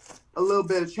him a little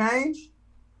bit of change?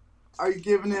 Are you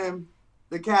giving him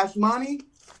the cash money?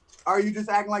 Or are you just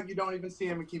acting like you don't even see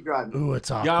him and keep driving? Ooh, it's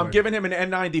awkward. Yeah, I'm giving him an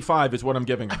N95 is what I'm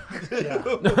giving him.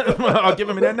 I'll give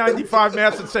him an N95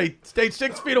 mask and say, stay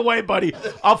 6 feet away, buddy.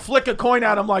 I'll flick a coin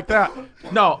at him like that.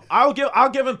 No, I'll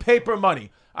give him paper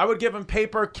money. I would give him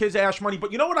paper Kiz Ash money.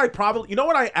 But you know what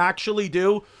I actually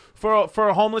do for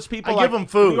homeless people? I give them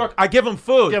food. New York, I give them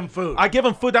food. Give them food. I give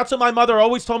them food. That's what my mother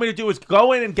always told me to do is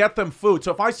go in and get them food.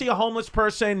 So if I see a homeless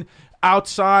person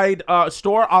outside a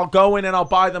store, I'll go in and I'll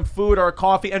buy them food or a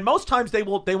coffee. And most times they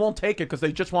won't take it because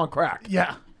they just want crack.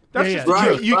 Yeah. That's yeah, just yeah. the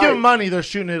truth. You give them money, they're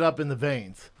shooting it up in the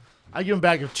veins. I give him a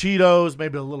bag of Cheetos,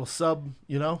 maybe a little sub,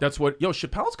 you know? That's what... Yo,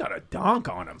 Chappelle's got a donk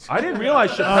on him. I didn't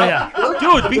realize Chappelle...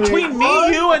 Dude, between me,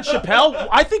 you, and Chappelle,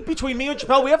 I think between me and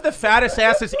Chappelle, we have the fattest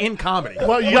asses in comedy.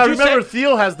 Well, you got to remember,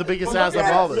 Theo has the biggest ass of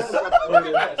all of us.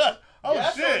 Oh,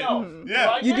 Yes shit. no?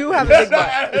 Yeah. You do have a big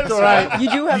butt. It's all right. You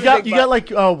do have You a big got butt. like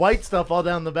white stuff all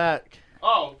down the back.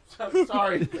 Oh,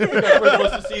 sorry. We're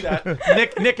supposed to see that.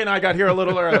 Nick and I got here a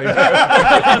little early.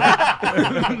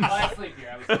 I sleep here.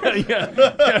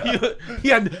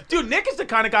 Yeah, dude, Nick is the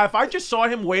kind of guy, if I just saw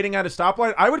him waiting at a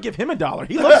stoplight, I would give him $1.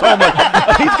 He looks homeless.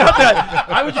 He's got that.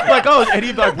 I would just be like, oh, and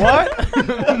he'd be like, what?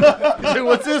 Dude,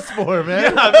 what's this for,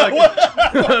 man? Yeah, I'm like,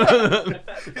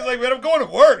 He's like, man, I'm going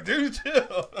to work, dude.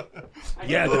 Chill.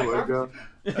 yeah, Oh, dude. my God.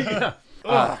 Yeah.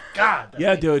 Oh, God.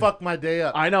 Yeah, dude. Fuck my day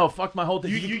up. I know, fuck my whole day.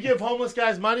 You give homeless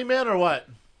guys money, man, or what?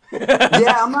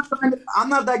 Yeah, I'm not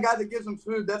that guy that gives him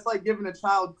food. That's like giving a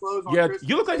child clothes on Yeah, Christmas.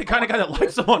 you look like the kind of guy that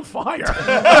lights them on fire.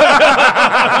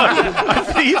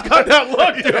 He's got that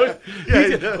look, dude.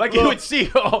 Like you would see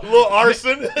a little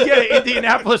arson. Yeah,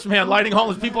 Indianapolis man lighting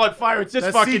homeless people on fire. It's this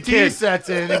That fucking CT kid. sets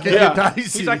in. It can get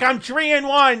dicey. He's like, I'm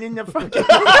 3-1 in the fucking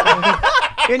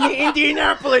in the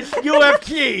Indianapolis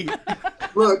UFC.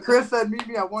 Look, Chris said meet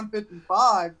me at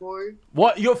 155, boy.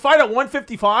 What? You'll fight at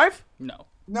 155? No.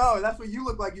 No, that's what you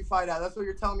look like you fight at. That's what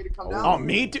you're telling me to come down. Oh, to.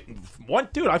 me?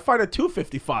 Dude, I fight at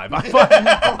 255.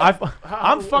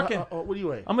 I'm fucking. What do you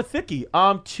weigh? I'm a thickie.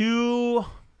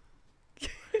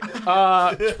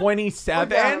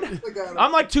 227. Look at him.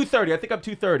 I'm like 230. I think I'm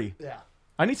 230. Yeah.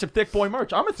 I need some thick boy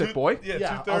merch. I'm a thick boy. Yeah,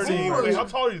 Yeah, 230. I'll see. How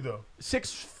tall are you, though?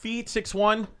 6 feet,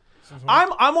 6'1".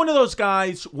 I'm one of those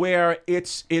guys where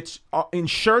it's in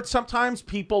shirts sometimes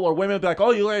people or women will be like,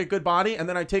 oh, you look like a good body, and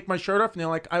then I take my shirt off and they're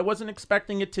like, I wasn't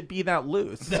expecting it to be that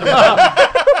loose.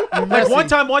 Like one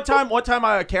time,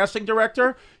 a casting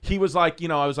director, he was like,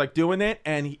 I was like doing it,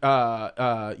 and he,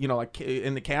 like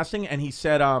in the casting, and he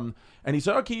said, oh, can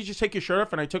you just take your shirt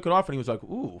off? And I took it off, and he was like,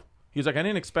 ooh. He was like, I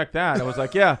didn't expect that. I was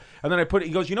like, yeah. And then I put it,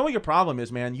 he goes, you know what your problem is,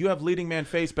 man? You have leading man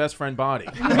face, best friend body.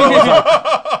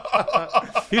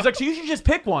 He's like, so you should just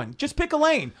pick one. Just pick a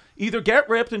lane. Either get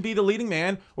ripped and be the leading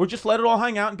man, or just let it all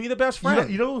hang out and be the best friend.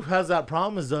 You know who has that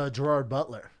problem is Gerard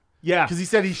Butler. Yeah. Because he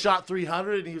said he shot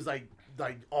 300 and he was like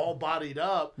all bodied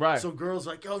up. Right. So girls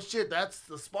like, oh shit, that's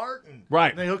the Spartan. Right.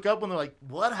 And they hook up and they're like,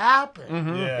 what happened?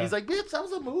 Mhm. Yeah. He's like, bitch, that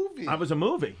was a movie. I was a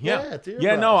movie. Yeah. Yeah, it's your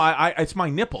Yeah, no, breasts. it's my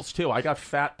nipples too. I got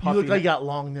fat, You puffy. look like you got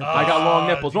long nipples. I got long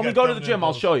nipples. you When we got go to the dumb gym, I'll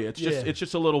nipples. show you. It's Yeah.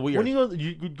 just a little weird. When you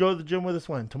go to the gym with us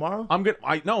when? Tomorrow? I'm good.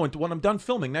 I know. When I'm done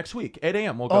filming next week, 8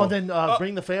 a.m. We'll go. Oh, and then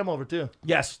bring the fam over too.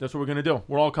 Yes, that's what we're gonna do.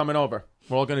 We're all coming over.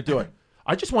 We're all gonna do it.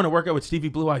 I just want to work out with Stevie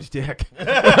Blue Eyes Dick.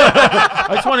 I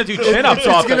just want to do chin-ups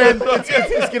off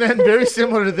It's gonna end very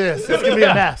similar to this. It's gonna be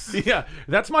a mess. Yeah,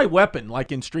 that's my weapon.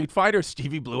 Like in Street Fighter,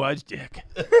 Stevie Blue Eyes Dick.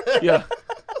 Yeah.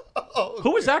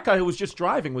 Who was that guy who was just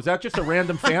driving? Was that just a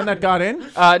random fan that got in?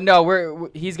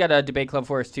 No, he's got a debate club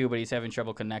for us too, but he's having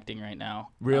trouble connecting right now.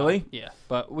 Really? Yeah,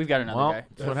 but we've got another Well, guy.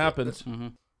 that's what happens. Mm-hmm.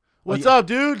 What's up,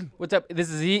 dude? What's up?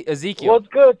 This is Ezekiel. What's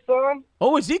good, son?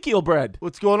 Oh, Ezekiel bread.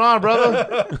 What's going on,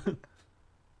 brother?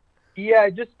 Yeah,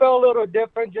 it just felt a little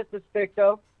different, just to stick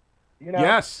up.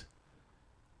 Yes.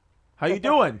 How you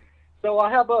doing? So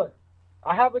I have a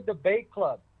debate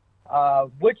club.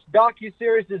 Which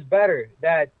docuseries is better?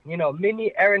 That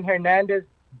Mini Aaron Hernandez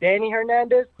Danny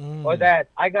Hernandez or that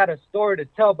I got a story to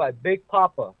tell by Big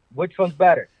Papa? Which one's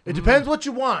better? It depends what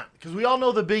you want, because we all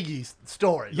know the Biggie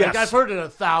story. Yes. Like, I've heard it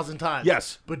 1,000 times.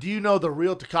 Yes. But do you know the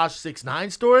real Tekashi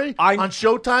 6ix9ine story? On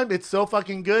Showtime, it's so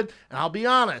fucking good. And I'll be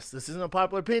honest, this isn't a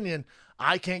popular opinion.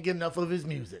 I can't get enough of his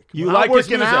music. You When like I'm his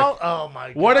working music? out? Oh, my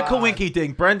God. What a coinky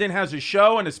dink. Brendan has a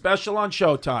show and a special on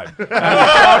Showtime. And he's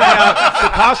shouting out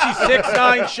Tekashi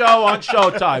 6ix9ine show on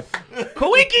Showtime.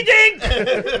 Coinky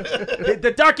dink!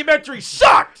 The documentary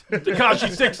sucked! Tekashi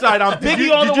 6ix9ine on Biggie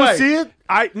all the way. Did you see it?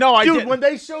 I Dude, didn't. when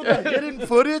they showed the hidden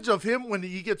footage of him when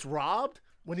he gets robbed,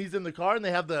 when he's in the car and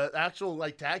they have the actual,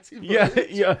 like, taxi footage.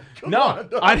 Yeah. Come No, on,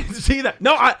 dog. I didn't see that.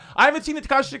 No, I haven't seen the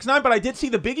Tekashi 6ix9ine, but I did see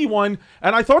the Biggie one,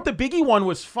 and I thought the Biggie one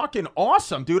was fucking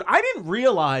awesome, dude. I didn't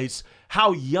realize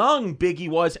how young Biggie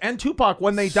was and Tupac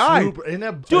when they died. Super. Isn't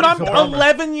that Dude, I'm bummer?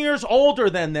 11 years older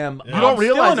than them. You don't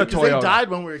realize it because they Toyota. died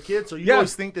when we were kids, so you Yeah.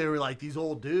 always think they were like these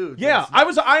old dudes. Yeah,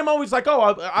 I'm always like,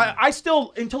 I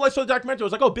still, until I saw the documentary, I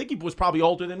was like, oh, Biggie was probably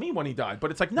older than me when he died.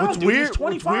 But it's like, no, What's dude, weird, he's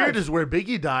 25. What's weird is where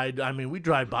Biggie died. I mean, we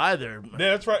drive by there. Yeah,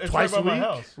 that's right. It's twice right by a my week.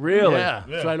 house. Really? Yeah,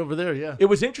 it's right over there. Yeah. It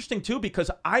was interesting too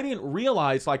because I didn't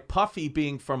realize, like Puffy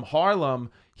being from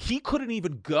Harlem, he couldn't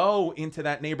even go into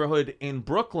that neighborhood in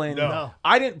Brooklyn. No.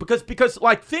 I didn't because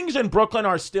like things in Brooklyn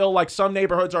are still like some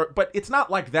neighborhoods are, but it's not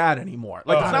like that anymore.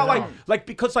 Like it's not like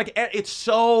because like it's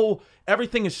so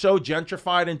everything is so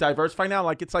gentrified and diversified now.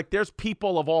 Like it's like there's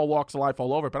people of all walks of life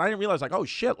all over. But I didn't realize like, oh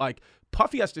shit, like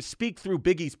Puffy has to speak through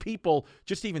Biggie's people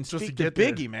just to even speak to get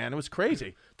there. Biggie, man. It was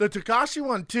crazy. The Tekashi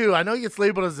one too. I know he gets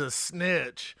labeled as a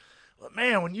snitch. But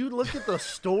man, when you look at the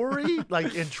story,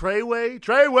 like in the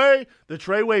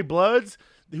Treyway Bloods,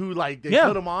 who like they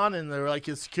put him on and they're like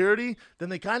his security, then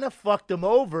they kind of fucked him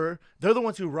over. They're the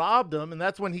ones who robbed him, and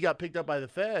that's when he got picked up by the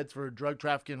feds for drug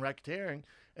trafficking and racketeering.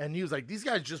 And he was like, "These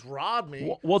guys just robbed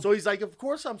me." So he's like, "Of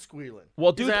course I'm squealing."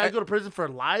 Well, He's dude, like, I go to prison for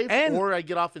life, or I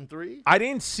get off in 3. I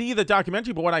didn't see the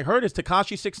documentary, but what I heard is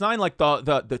Tekashi 6ix9ine, like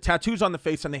the tattoos on the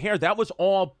face and the hair, that was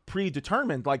all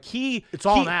predetermined. Like it's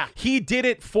all an act. He did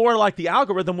it for like the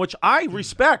algorithm, which I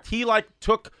respect. He like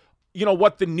took,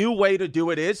 what the new way to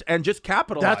do it is and just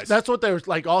capitalized. That's what they were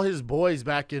like. All his boys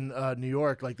back in New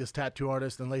York, like this tattoo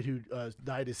artist and late who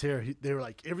dyed his hair. They were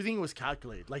like everything was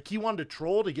calculated. Like he wanted to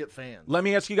troll to get fans. Let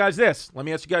me ask you guys this.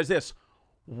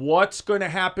 What's going to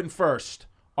happen first?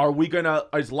 Is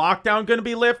lockdown going to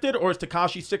be lifted or is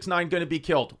Tekashi 6ix9ine going to be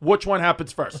killed? Which one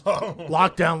happens first?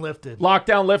 Lockdown lifted.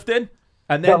 Lockdown lifted?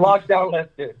 And then lockdown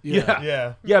lifted.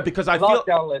 Yeah, because I feel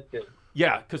lockdown lifted.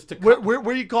 Yeah, because where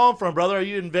are you calling from, brother? Are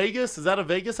you in Vegas? Is that a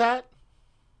Vegas hat?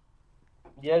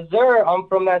 Yes, sir. I'm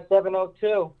from that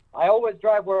 702. I always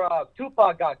drive where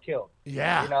Tupac got killed.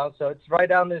 Yeah. So it's right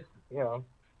down this. So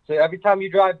every time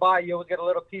you drive by, you always get a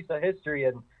little piece of history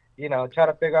and try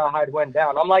to figure out how it went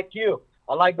down. I'm like you.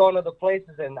 I like going to the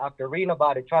places and after reading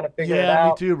about it, trying to figure it out.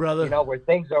 Yeah, me too, brother. Where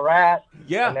things are at.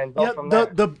 Yeah. And then go from there.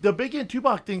 The Biggie and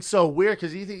Tupac thing's so weird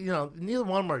because neither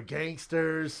one of them are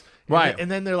gangsters. Right. And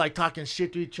then they're like talking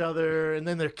shit to each other and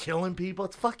then they're killing people.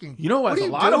 It's fucking. You know what has are a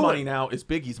you lot of doing? money now is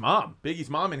Biggie's mom. Biggie's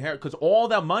mom inherited because all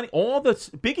that money,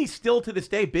 Biggie still to this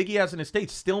day, Biggie as an estate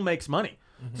still makes money.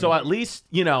 Mm-hmm. So at least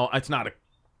it's not a.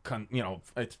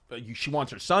 She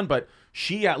wants her son, but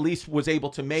she at least was able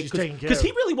to make because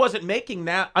he really wasn't making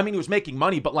that. I mean, he was making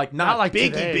money, but like not like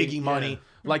Biggie money.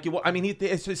 Like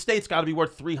his estate's got to be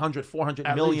worth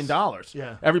 $300-400 million.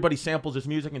 Yeah, everybody samples his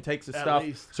music and takes his stuff,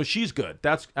 so she's good.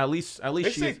 That's at least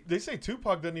They say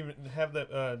Tupac didn't even have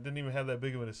that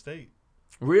big of an estate.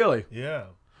 Really? Yeah.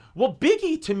 Well,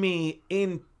 Biggie to me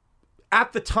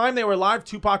at the time they were alive,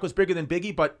 Tupac was bigger than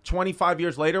Biggie, but 25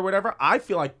 years later, whatever, I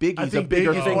feel like Biggie's a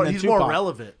bigger thing than he's Tupac. more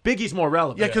relevant. Biggie's more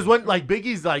relevant. Yeah, because when like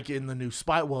Biggie's like in the new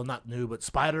not new, but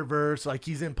Spider-Verse, like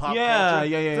he's in pop culture. I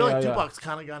feel like Tupac's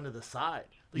kind of gone to the side.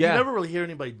 Like, you never really hear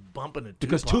anybody bumping it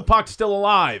because Tupac's still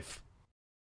alive.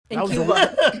 That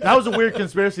was a weird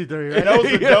conspiracy theory, right? That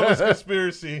was the dumbest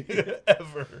conspiracy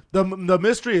ever. The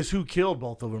mystery is who killed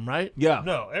both of them, right? Yeah.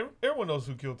 No, everyone knows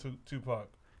who killed Tupac.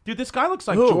 Dude, this guy looks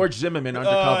like George Zimmerman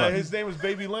undercover. His name was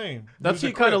Baby Lane. That's what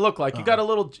you kind of look like. You got a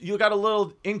little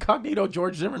incognito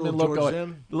George Zimmerman look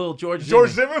going. Little George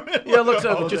Zimmerman? Yeah, looks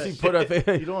like just he put up.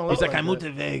 He's like, I moved to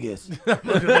Vegas. Thanks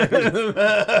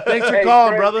for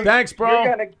calling, brother. Thanks,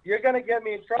 bro. You're gonna get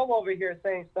me in trouble over here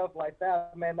saying stuff like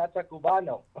that, man. That's a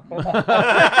Cubano. Oh,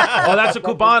 that's a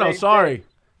Cubano. Sorry.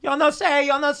 Y'all no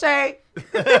say.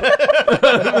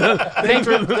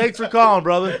 Thanks for calling,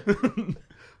 brother.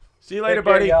 See you later,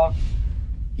 buddy.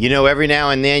 Every now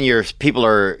and then you're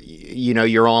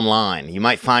online. You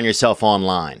might find yourself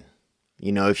online.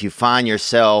 If you find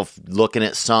yourself looking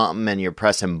at something and you're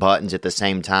pressing buttons at the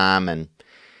same time and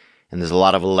and there's a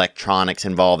lot of electronics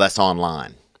involved. That's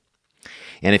online.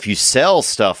 And if you sell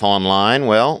stuff online,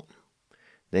 well,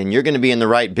 then you're going to be in the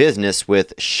right business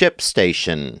with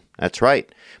ShipStation. That's right.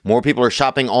 More people are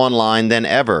shopping online than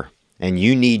ever, and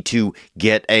you need to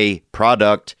get a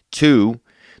product to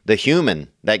the human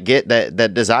that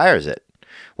desires it.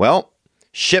 Well,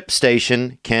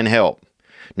 ShipStation can help.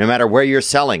 No matter where you're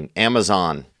selling,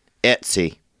 Amazon,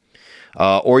 Etsy,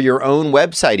 or your own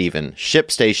website even,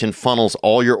 ShipStation funnels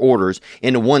all your orders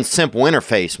into one simple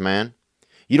interface, man.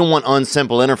 You don't want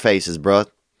unsimple interfaces, bruh.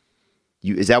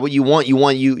 Is that what you want? You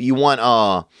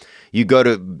go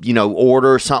to,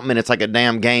 order something and it's like a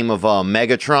damn game of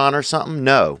Megatron or something?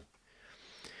 No.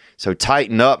 So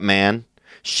tighten up, man.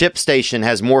 ShipStation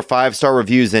has more 5-star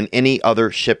reviews than any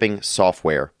other shipping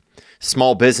software.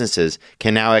 Small businesses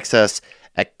can now access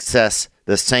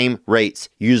the same rates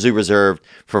usually reserved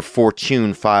for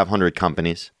Fortune 500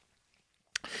 companies.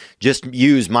 Just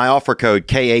use my offer code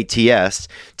KATS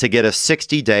to get a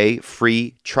 60-day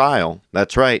free trial.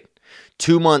 That's right.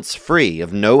 2 months free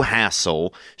of no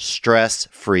hassle,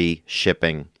 stress-free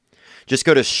shipping. Just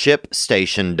go to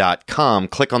ShipStation.com,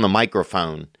 click on the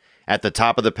microphone at the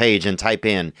top of the page and type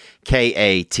in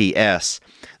KATS.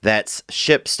 That's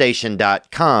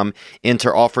ShipStation.com.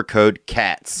 Enter offer code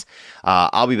CATS.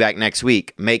 I'll be back next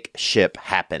week. Make ship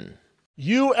happen.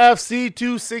 UFC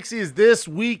 260 is this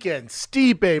weekend.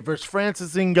 Stipe versus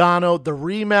Francis Ngannou, the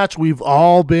rematch we've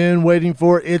all been waiting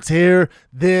for. It's here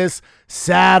this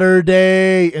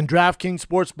Saturday. And DraftKings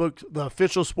Sportsbook, the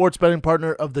official sports betting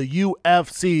partner of the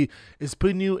UFC, is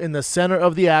putting you in the center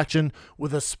of the action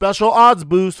with a special odds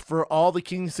boost for all the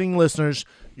King Sing listeners.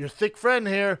 Your thick friend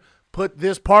here put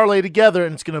this parlay together,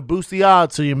 and it's going to boost the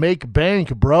odds so you make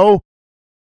bank, bro.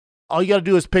 All you got to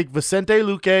do is pick Vicente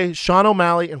Luque, Sean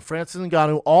O'Malley, and Francis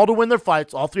Ngannou all to win their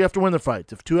fights. All three have to win their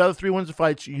fights. If 2 out of 3 wins the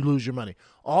fights, you lose your money.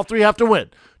 All 3 have to win.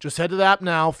 Just head to the app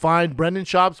now. Find Brendan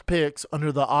Schaub's picks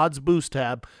under the Odds Boost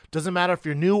tab. Doesn't matter if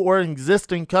you're new or an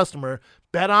existing customer.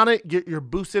 Bet on it, get your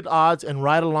boosted odds, and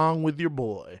ride along with your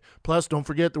boy. Plus, don't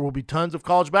forget there will be tons of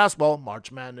college basketball.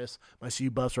 March Madness. My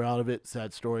CU Buffs are out of it.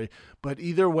 Sad story. But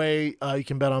either way, you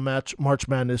can bet on March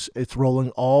Madness. It's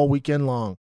rolling all weekend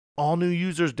long. All new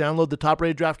users download the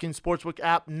top-rated DraftKings Sportsbook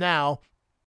app now.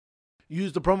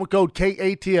 Use the promo code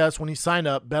KATS when you sign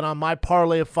up. Bet on my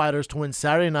parlay of fighters to win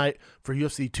Saturday night for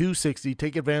UFC 260.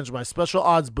 Take advantage of my special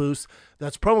odds boost.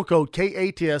 That's promo code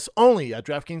KATS only at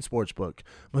DraftKings Sportsbook.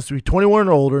 Must be 21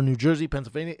 or older. New Jersey,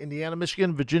 Pennsylvania, Indiana,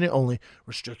 Michigan, Virginia only.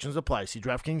 Restrictions apply. See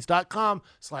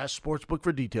DraftKings.com/sportsbook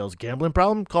for details. Gambling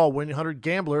problem? Call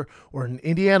 1-800-GAMBLER, or in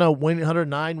Indiana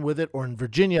 1-800-9-WITH-IT, or in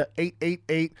Virginia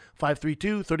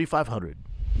 888-532-3500.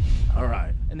 All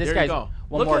right. And this There guy's you go.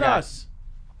 one Look more at guy. us.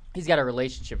 He's got a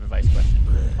relationship advice question.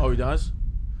 Oh, he does?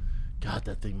 God,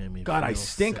 that thing made me God, feel I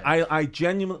stink. sick. I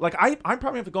genuinely, I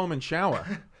probably have to go home and shower.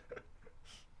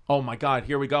 Oh, my God.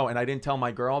 Here we go. And I didn't tell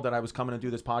my girl that I was coming to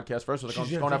do this podcast first. I was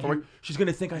like, I'm going out for work. She's going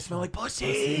to think I smell like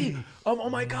pussy. Oh,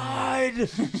 my God.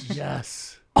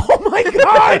 Yes. Oh, my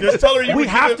God. Just tell her you We were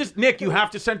have gonna- to, Nick, you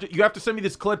have to send me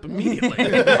this clip immediately.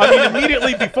 I mean,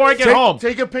 immediately before I get home.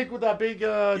 Take a pic with that big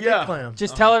dick clam.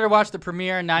 Just tell her to watch the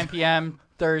premiere 9 p.m.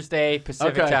 Thursday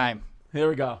Pacific Okay. time. Here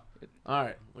we go. All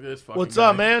right. Look at this fucking What's guy.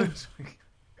 up, man?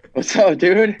 What's up,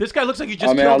 dude? This guy looks like he just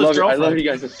Oh, man, killed his I girlfriend. love you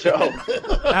guys' show.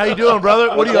 How you doing,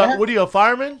 brother? What are you, a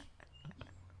fireman?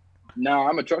 No,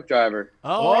 I'm a truck driver.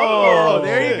 Oh,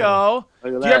 there you go.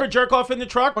 Look at Do you that. ever jerk off in the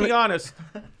truck? Be honest.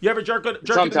 You ever jerk in the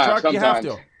Sometimes. truck? You have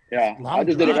to. Yeah, I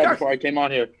just did it right before I came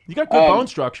on here. You got good bone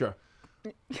structure.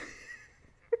 He's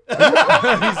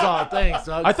all thanks,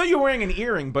 Doug. I thought you were wearing an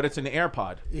earring, but it's an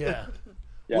AirPod. Yeah.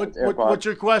 Yeah, it's AirPod. What's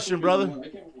your question, brother?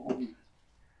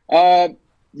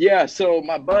 Yeah, so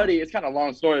my buddy, it's kind of a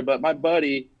long story, but my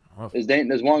buddy is dating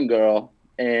this one girl,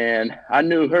 and I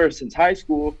knew her since high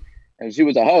school, and she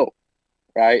was a hoe,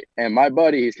 right? And my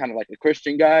buddy, he's kind of like a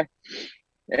Christian guy,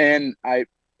 and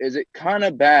is it kind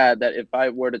of bad that if I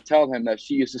were to tell him that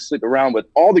she used to sleep around with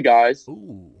all the guys,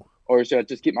 or should I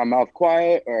just keep my mouth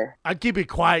quiet? Or I'd keep it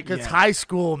quiet because it's high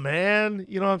school, man.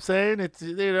 You know what I'm saying? It's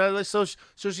so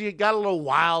she got a little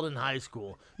wild in high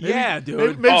school. Maybe, Yeah,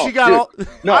 dude. Maybe she got all.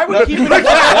 No, I would keep it.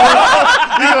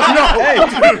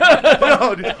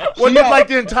 No, dude. Wouldn't like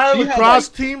the entire lacrosse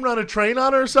team run a train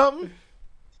on her or something?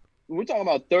 we're talking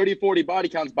about 30, 40 body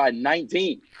counts by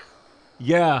 19.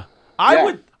 Yeah. I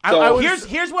would. So-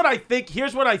 Here's what I think.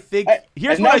 Here's what I think.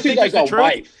 Here's and what now I she's think like is the a truth.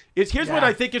 wife. Here's what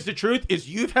I think is the truth. Is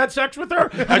you've had sex with her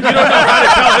and you don't know how to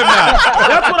tell him that.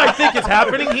 That's what I think is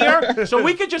happening here. So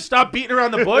we could just stop beating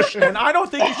around the bush. And I don't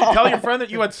think you should tell your friend that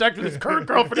you had sex with his current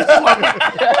girlfriend.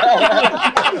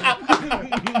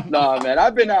 No, No, man,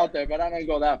 I've been out there, but I don't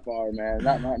go that far, man.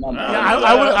 Not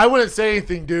I wouldn't say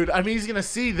anything, dude. I mean, he's gonna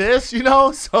see this, you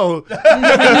know. So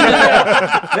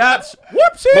that's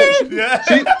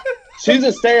whoopsie. She's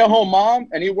a stay-at-home mom,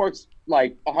 and he works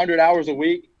like 100 hours a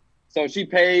week. So he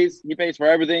pays for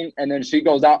everything, and then she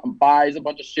goes out and buys a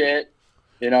bunch of shit.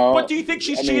 You know. But do you think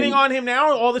she's cheating on him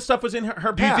now? Or all this stuff was in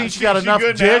her past. Do you think she got enough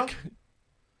dick?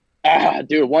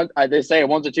 Dude, they say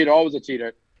once a cheater, always a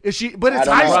cheater. Is she? But it's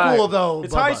high school though.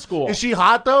 It's high school. Is she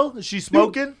hot though? Is she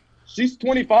smoking? Dude, she's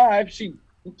 25. She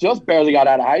just barely got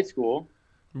out of high school.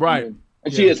 Right.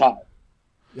 And she is hot.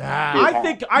 Yeah. I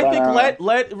think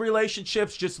let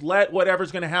relationships, just let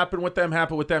whatever's going to happen with them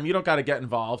happen with them. You don't got to get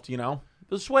involved, you know.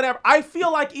 Just whatever. I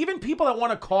feel like even people that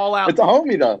want to call out. It's a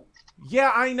homie though.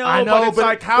 Yeah, I know, but it's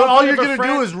like how. But all you're gonna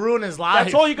do is ruin his life.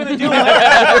 That's all you're gonna do.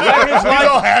 Let his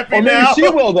life. Happy or maybe now. she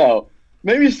will though.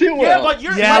 Maybe she will. Yeah, but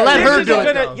you're. let her do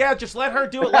it. Yeah, just let her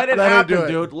do it. Let it happen,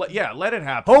 dude. Let it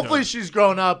happen. Hopefully, she's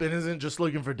grown up and isn't just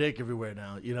looking for dick everywhere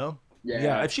now. You know.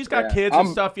 Yeah, if she's got kids and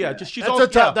stuff, she's that's also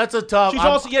tough. That's a tough. She's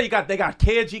also they got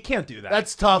kids. You can't do that.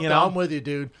 That's tough. You though. know? I'm with you,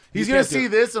 dude. He's gonna see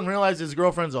this and realize his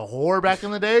girlfriend's a whore back in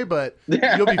the day, but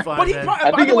you'll be fine. But he, man.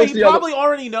 by the way, he probably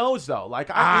already knows though. Like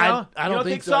I don't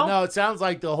think so. No, it sounds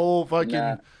like the whole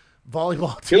fucking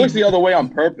volleyball team. He looks the other way on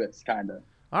purpose, kind of.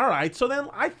 All right, so then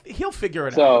he'll figure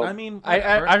it So- out. I mean, I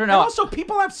don't know. And also,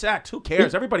 people have sex. Who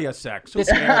cares? Everybody has sex. Who This,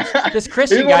 cares? this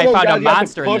Christian He's one guy of those found a guys you have to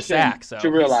monster in the push him sack. So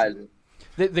to realize it.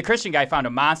 the Christian guy found a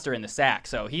monster in the sack.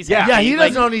 So he's Yeah, happy. he Like,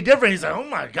 doesn't know any different. He's like, oh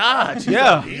my god.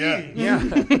 Yeah. Yeah. Yeah,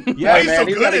 Hey, man,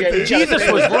 he's gotta get- Jesus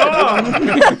was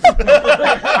wrong.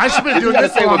 I should have been doing gotta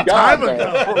this a stay long with God, time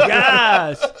ago.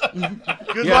 Yes.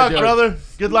 Good Yeah, luck, dude. brother.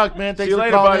 Good luck, man. Thanks you for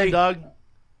later, calling buddy. in, dog.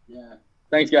 Yeah.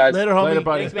 Thanks, guys. Later, homie. Later,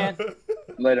 buddy. Thanks, man.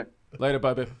 Later. Later,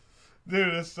 baby.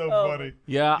 Dude, that's so funny.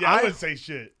 Yeah, I wouldn't say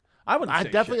shit. I wouldn't. I say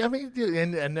definitely. shit. I mean, dude,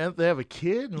 and then they have a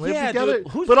kid and live Yeah, together.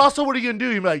 dude, But also, what are you gonna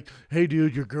do? You're like, hey,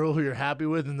 dude, your girl who you're happy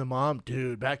with, and the mom,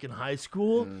 dude, back in high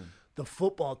school, the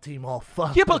football team all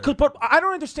fucked. Yeah, her. but I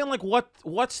don't understand. Like,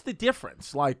 what's the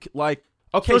difference? Like.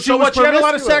 Okay, So she so was what? She had a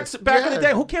lot of promiscuous. sex back in the Yeah.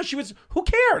 day. Who cares? Who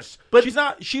cares? But- she's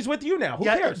not. She's with you now. Who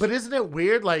yeah, cares? but isn't it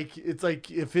weird? Like, it's like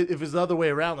if it's the other way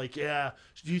around. Like, yeah,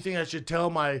 do you think I should tell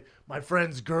my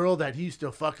friend's girl that he used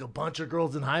to fuck a bunch of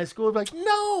girls in high school? Like,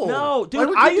 no, No, Why dude,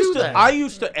 would I you used do to that? I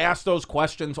used to ask those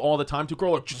questions all the time to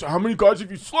girls. Like, just how many guys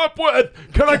have you slept with?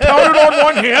 Can I count it on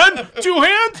one hand? 2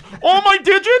 hands? All my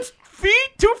digits?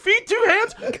 Feet? 2 feet? 2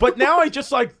 hands? But now I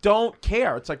just like don't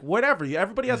care. It's like whatever.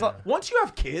 Everybody has. Once you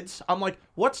have kids, I'm like,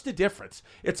 what's the difference?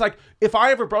 It's like if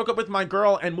I ever broke up with my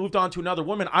girl and moved on to another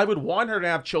woman, I would want her to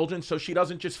have children so she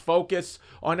doesn't just focus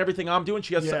on everything I'm doing.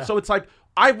 She has. Yeah. So it's like.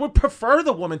 I would prefer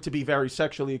the woman to be very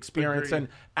sexually experienced and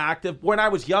active. When I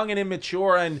was young and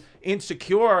immature and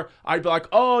insecure, I'd be like,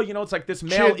 oh, you know, it's like this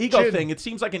male ego thing. It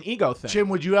seems like an ego thing. Jim,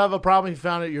 would you have a problem if you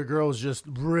found out your girl was just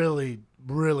really,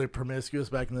 really promiscuous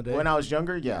back in the day? When I was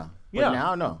younger, yeah. But Yeah.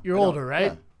 now, no. You're I don't. older,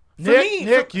 right? Yeah.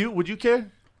 Nick, would you care?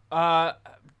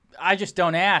 I just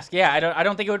don't ask. Yeah, I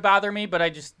don't think it would bother me, but I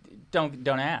just don't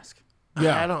ask.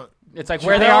 Yeah, I don't. It's like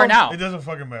where they are now. It doesn't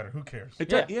fucking matter. Who cares?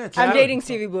 I'm dating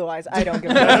Stevie Blue Eyes. I don't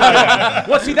give a fuck.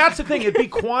 Well, see, that's the thing. It'd be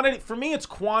quantity. For me, it's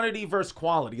quantity versus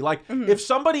quality. Like, if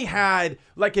somebody had,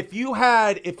 like, if you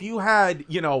had,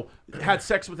 you know, had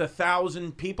sex with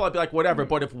 1,000 people, I'd be like, whatever.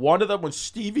 But if one of them was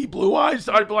Stevie Blue Eyes,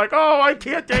 I'd be like, oh, I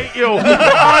can't date you.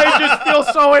 I just feel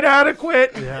so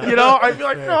inadequate. Yeah. You know, I'd be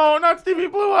like, no, not Stevie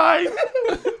Blue Eyes.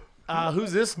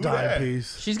 Who's this dime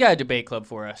piece? She's got a debate club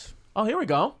for us. Oh, here we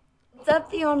go. What's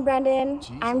up, Theo and Brendan?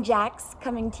 I'm Jax,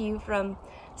 coming to you from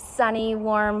sunny,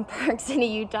 warm Park City,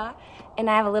 Utah, and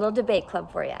I have a little debate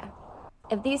club for you.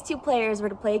 If these two players were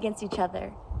to play against each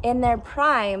other in their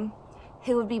prime,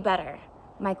 who would be better,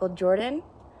 Michael Jordan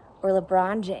or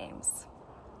LeBron James?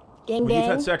 Gang, Well, you've gang,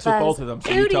 had sex with buzz, both of them,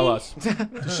 so you tell us.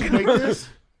 Does she make this?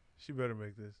 She better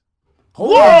make this.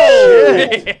 Whoa!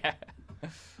 Yeah.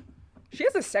 She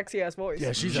has a sexy ass voice.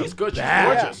 Yeah, she's good. She's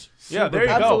bad. gorgeous. Yeah, Super there you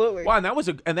bad. go. Absolutely. Wow,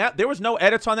 and there was no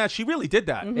edits on that. She really did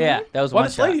that. Yeah, that was Well, one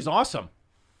this shot. lady's awesome.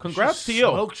 Congrats to you.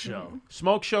 Smoke show.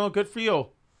 Smoke show. Good for you.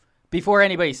 Before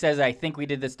anybody says, I think we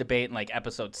did this debate in like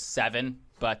episode 7,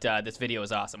 but this video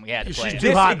is awesome. We had to play She's it.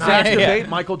 too hot exact now. debate,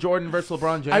 Michael Jordan versus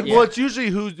LeBron James. Well, it's usually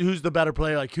who's the better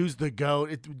player, like who's the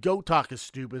GOAT. GOAT talk is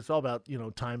stupid. It's all about,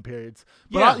 time periods.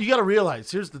 But Yeah. you got to realize,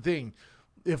 here's the thing.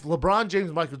 If LeBron James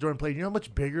and Michael Jordan played, you know how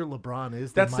much bigger LeBron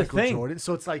is than That's the Michael thing. Jordan?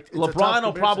 So it's like, it's a tough LeBron will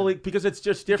comparison. probably, because it's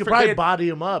just You different. could probably they- body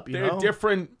him up, you They're know?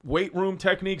 different weight room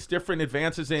techniques, different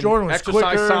advances in Jordan was exercise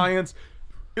quicker. science.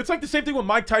 It's like the same thing with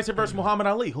Mike Tyson versus Muhammad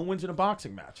Ali. Who wins in a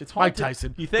boxing match? It's hard Mike to-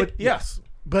 Tyson. You think? But, yes.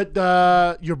 But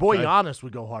your boy Okay. Giannis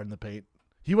would go hard in the paint.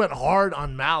 He went hard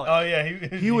on Malik. Oh yeah,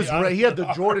 he had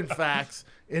the Jordan facts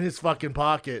in his fucking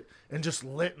pocket and just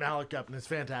lit Malik up, and it's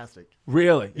fantastic.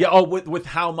 Really? Yeah. Oh, with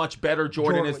how much better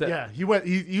Jordan is. That. Yeah,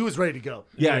 he was ready to go.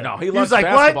 Yeah, no, he was loves like,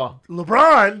 basketball. what?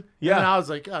 LeBron? Yeah. And I was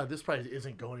like, oh, this probably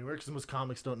isn't going anywhere because most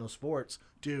comics don't know sports.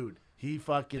 Dude, he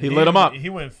lit him up. He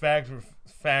went fact for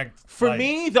fact. For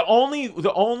me, the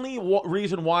only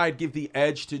reason why I'd give the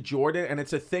edge to Jordan, and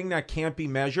it's a thing that can't be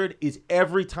measured, is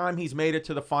every time he's made it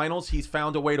to the finals, he's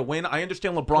found a way to win. I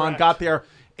understand LeBron got there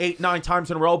 8-9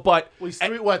 times in a row, but he's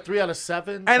 3 out of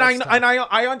 7. And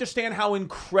I understand how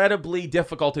incredibly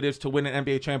difficult it is to win an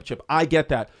NBA championship. I get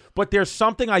that, but there's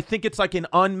something, I think it's like an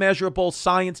unmeasurable,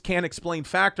 science can't explain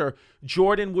factor.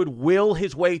 Jordan would will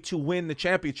his way to win the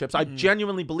championships. I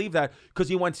genuinely believe that because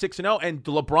he went 6-0, and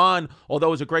LeBron, although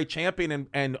he was a great champion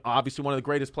and obviously one of the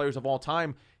greatest players of all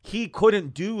time, he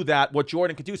couldn't do that what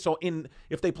Jordan could do. So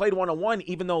if they played 1-on-1,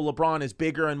 even though LeBron is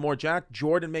bigger and more jacked,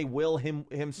 Jordan may will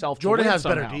himself Jordan to win has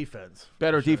somehow. better defense.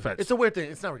 Better defense. It's a weird thing.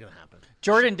 It's never going to happen.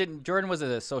 Jordan was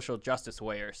a social justice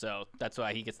warrior, so that's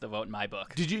why he gets the vote in my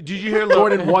book. Did you hear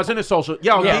Jordan wasn't a social?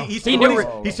 Yeah. He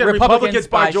said Republicans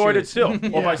buy Jordan still,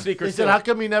 or buy sneakers. He said, how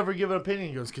come you never give an opinion?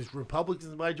 He goes, because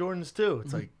Republicans buy Jordans too.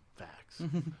 It's like, facts.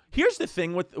 Here's the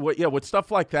thing with stuff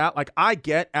like that. Like, I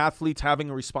get athletes having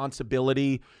a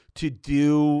responsibility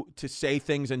to say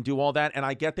things and do all that, and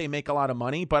I get they make a lot of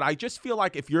money, but I just feel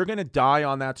like if you're gonna die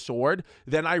on that sword,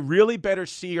 then I really better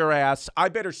see your ass. I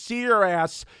better see your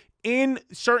ass in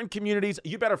certain communities.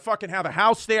 You better fucking have a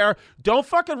house there. Don't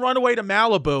fucking run away to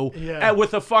Malibu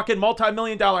with a fucking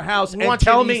multi-million-dollar house and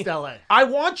tell me I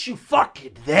want you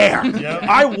fucking there. Yep.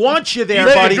 I want you there,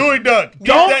 buddy.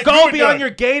 Don't go beyond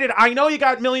your gated. I know you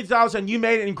got millions of dollars and you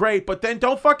made it and great, but then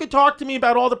don't fucking talk to me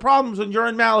about all the problems when you're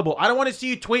in Malibu. I don't want to see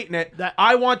you tweeting it.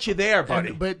 I want you there,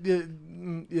 buddy. But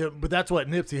that's what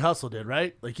Nipsey Hussle did,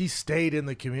 right? Like, he stayed in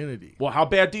the community. Well, how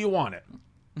bad do you want it?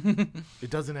 It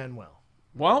doesn't end well.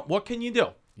 Well, what can you do?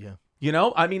 Yeah. You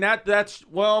know, I mean, that's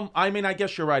I mean, I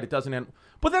guess you're right. It doesn't end.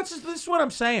 But this is what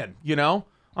I'm saying, you know?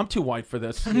 I'm too white for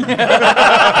this. I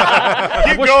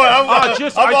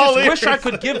just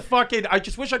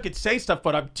wish I could say stuff,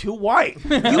 but I'm too white.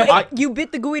 You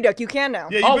bit the gooey duck. You can now.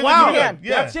 Yeah, wow. Yeah.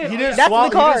 That's it. That's the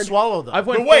card. He didn't swallow them.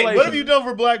 But wait, what have you done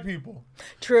for black people?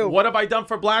 True. What have I done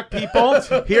for black people?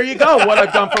 Here you go. What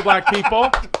I've done for black people.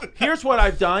 Here's what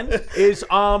I've done is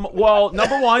well,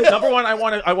 number one, I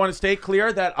want to stay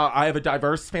clear that I have a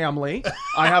diverse family.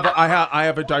 I have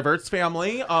a diverse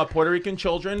family, Puerto Rican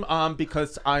children,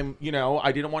 because I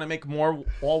didn't want to make more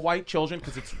all white children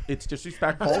because it's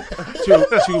disrespectful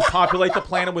to populate the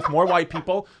planet with more white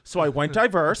people. So I went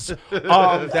diverse.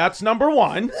 That's number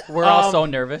one. We're all so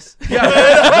nervous.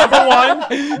 Yeah. Number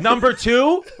one. Number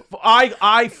two,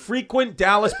 I frequent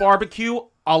Dallas barbecue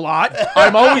a lot.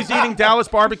 I'm always eating Dallas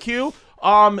barbecue,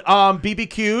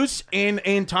 BBQs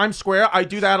in Times Square. I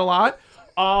do that a lot.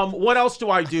 What else do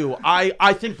I do?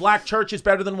 I think black church is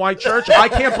better than white church. I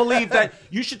can't believe that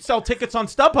you should sell tickets on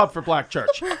StubHub for black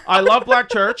church. I love black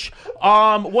church.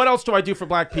 What else do I do for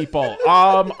black people?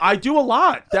 I do a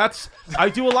lot. I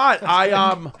do a lot.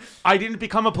 I didn't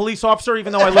become a police officer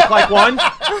even though I look like one.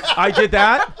 I did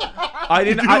that. I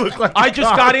didn't.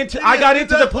 I got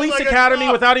into the police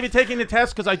academy without even taking the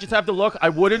test because I just have to look. I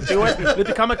wouldn't do it to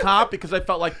become a cop because I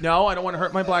felt like no, I don't want to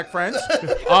hurt my black friends.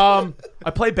 I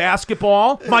play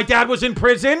basketball. My dad was in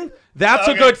prison. That's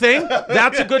a good thing.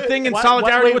 That's a good thing in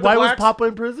solidarity with the blacks. Why was Papa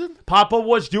in prison? Papa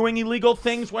was doing illegal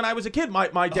things when I was a kid.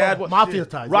 My dad was mafia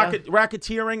ties,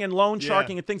 racketeering and loan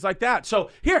sharking and things like that. So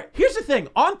here's the thing.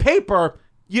 On paper,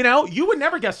 you would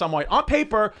never guess I'm white. On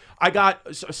paper, I got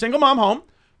a single mom home,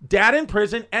 dad in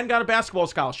prison, and got a basketball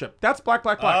scholarship. That's black.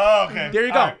 Oh, okay. There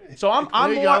you go. Right. So I'm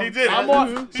more. He did I'm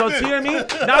more. So see what I mean?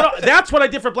 That's what I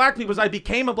did for black people. Is I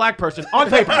became a black person on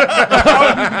paper. On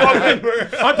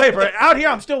paper. Out here,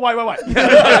 I'm still white.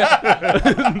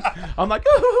 I'm like,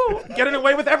 ooh, getting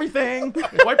away with everything.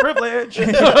 White privilege.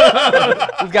 We've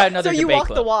got another. So you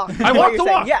walked the walk. I walked the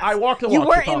walk. Yes. I walked the walk. You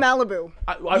weren't in Malibu.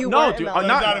 No, dude,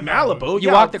 not in Malibu.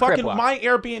 You walked the crip walk. My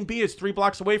Airbnb is 3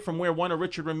 blocks away from where one of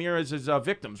Richard Ramirez's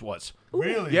victims was.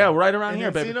 Really? Yeah, right around here,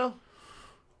 baby.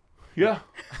 Yeah.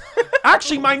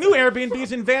 Actually, my new Airbnb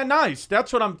is in Van Nuys.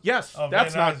 That's what I'm. Yes,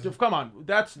 that's not. Come on,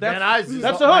 that's Van Nuys.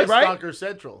 That's the hood, right? Stalker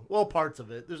Central. Well, parts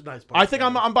of it. There's nice parts. I think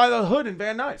I'm by the hood in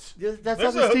Van Nuys. Yeah, that's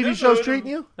how this TV show's treating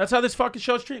you. That's how this fucking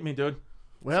show's treating me, dude.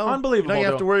 Well, it's unbelievable. Now you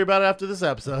have to worry about it after this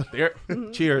episode. There.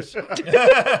 Cheers.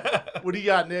 What do you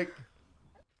got, Nick?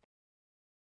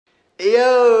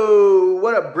 Yo,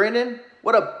 what up, Brendan?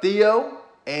 What up, Theo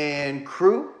and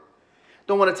crew?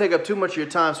 Don't want to take up too much of your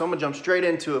time, so I'm going to jump straight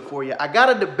into it for you. I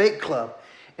got a debate club,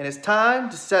 and it's time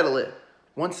to settle it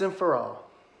once and for all.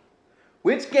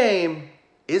 Which game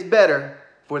is better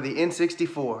for the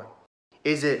N64?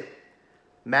 Is it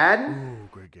Madden? Ooh,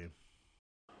 great game.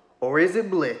 Or is it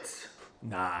Blitz?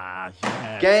 Nah.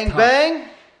 Yeah, Gang bang,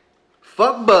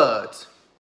 fuck buds.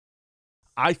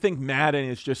 I think Madden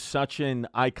is just such an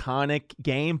iconic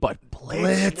game, but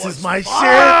Blitz was is my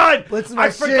fun! shit. Blitz is my I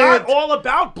forgot shit. all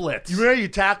about Blitz. You remember you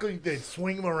tackle, they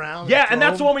swing him around. Yeah, and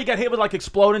that's the one where you get hit with like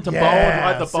exploding to bones,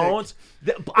 right? The sick. bones.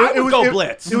 I would go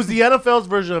Blitz. It was the NFL's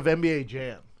version of NBA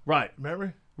Jam. Right.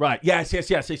 Remember? Right. Yes.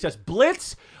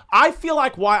 Blitz. I feel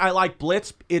like why I like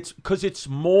Blitz, it's because it's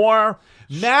more.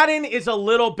 Madden is a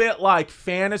little bit like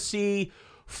fantasy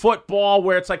football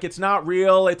where it's like it's not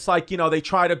real. It's like, they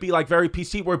try to be like very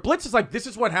PC, where Blitz is like, this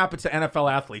is what happens to NFL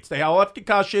athletes. They all have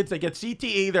concussions, they get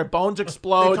CTE, their bones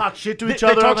explode. They talk shit to each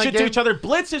other. They talk on shit that to game. each other.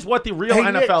 Blitz is what the real Hey,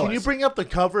 NFL Nick, is. can you bring up the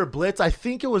cover of Blitz? I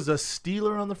think it was a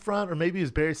Steeler on the front, or maybe it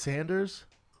was Barry Sanders.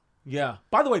 Yeah.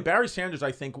 By the way, Barry Sanders,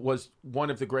 I think, was one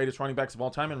of the greatest running backs of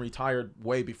all time and retired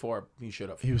way before he should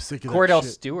have. He was sick of Cordell that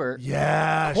shit. Stewart.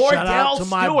 Yeah, Cordell shout out to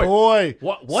my Stewart. boy.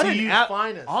 What CU's an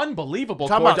finest. unbelievable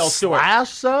Talking Cordell about Stewart. Slash,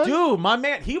 son? Dude, my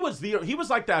man, he was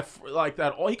like that.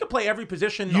 He could play every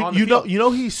position on the You field.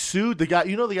 know he sued the guy.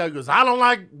 You know the guy who goes, I don't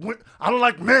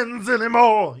like men's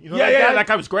anymore. You know that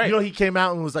guy was great. You know he came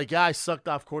out and was like, yeah, I sucked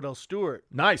off Cordell Stewart.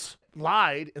 Nice.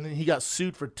 Lied, and then he got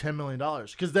sued for $10 million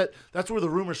because that's where the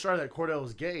rumor started that Cordell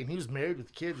was gay and he was married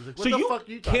with kids. He's like, what So the fuck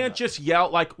are you talking can't about? just yell,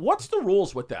 like, what's the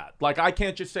rules with that? Like, I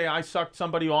can't just say I sucked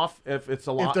somebody off if it's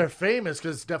a lie. If they're famous,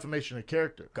 because it's defamation of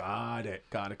character. Got it.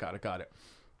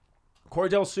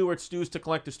 Cordell Stewart sues to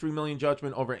collect his $3 million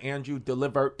judgment over Andrew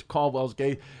Delivert Caldwell's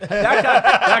gay.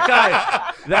 That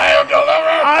guy.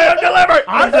 I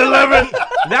am delivered.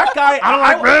 That guy. I don't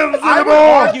like men's I would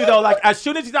anymore. argue though, like as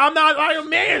soon as I'm not like a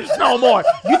man no more.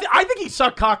 I think he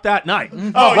sucked cock that night.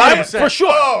 Oh, right? 100%. For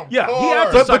sure. Of Yeah, he course. had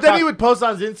to But suck then cock. he would post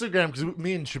on his Instagram because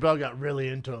me and Chappelle got really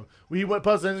into him. We went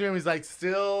post on Instagram. He's like,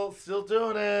 still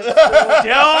doing it,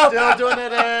 still doing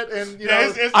it, and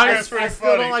his Instagram's I pretty still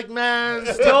funny. don't like men.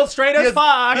 Still straight as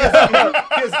fuck. He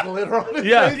has glitter on his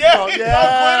Yeah. face. Yeah,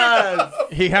 Yes.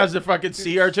 He has the fucking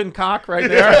sea urchin cock right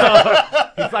there.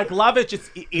 He's like, love it,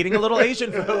 just eating a little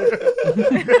Asian food.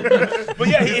 But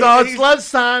yeah, He's on sludge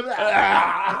time.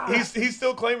 he's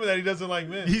still claiming that he doesn't like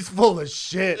men. He's full of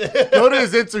shit. Go to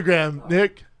his Instagram,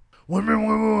 Nick.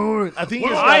 Women. I think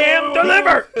I am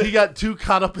delivered. He got too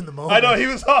caught up in the moment. I know he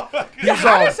was all. How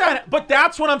does that? But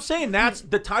that's what I'm saying. That's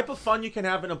the type of fun you can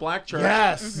have in a black church.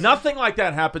 Yes. Nothing like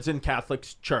that happens in Catholic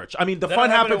church. I mean, the That fun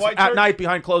don't happen in happens white at church? night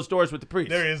behind closed doors with the priest.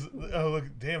 There is. Oh look,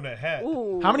 damn that hat.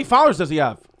 How many followers does he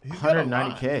have? He's got a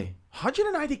lot. 190K.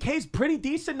 190K is pretty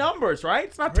decent numbers, right?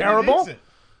 It's not Pretty terrible. decent.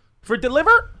 For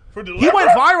Deliver? For He Deliver? went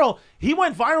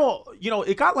viral.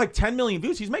 It got like 10 million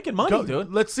views. He's making money,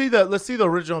 dude. Let's see the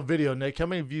original video, Nick. How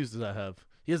many views does that have?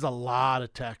 He has a lot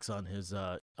of texts on his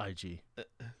IG.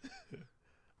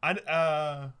 I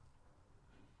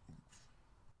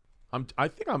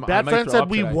think I Bad might friend throw said up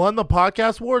we today. won the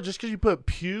podcast war just because you put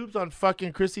pubes on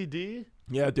fucking Chrissy D.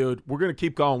 Yeah, dude, we're gonna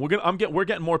keep going. We're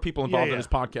getting more people involved in this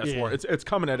podcast war. It's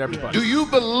coming at everybody. Do you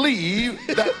believe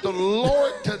that the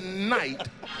Lord tonight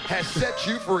has set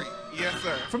you free? Yes,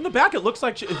 sir. From the back, it looks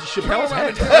like Chappelle's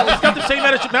head. He's got the same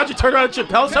attitude. Imagine turn around at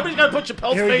Chappelle. Somebody's got to put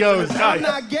Chappelle's Here he face goes. in his I'm guy.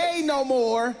 not gay no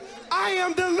more. I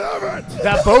am delivered.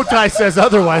 That bow tie says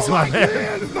otherwise, my man.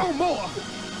 Men no more.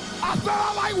 I said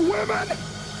I like women.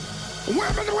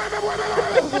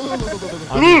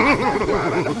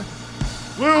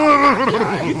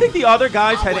 Women. You think the other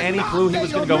guys had any clue he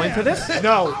was going to go into this?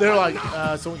 No, they're like,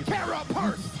 someone can... Tear up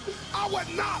purse. I would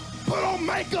not put on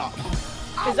makeup.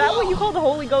 Is that what you call the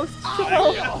Holy Ghost?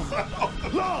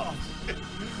 Chappelle? Love.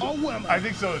 Oh, women. I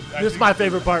think so. This is my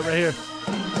favorite part right here.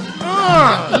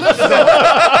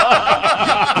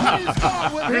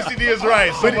 Chrissy D is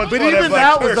right. So much but fun even at that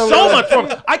Black was Church. the So much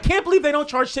fun. I can't believe they don't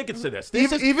charge tickets to this.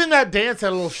 Even that dance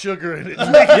had a little sugar in it.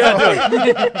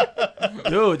 Yeah,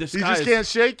 dude, this You guy just is- can't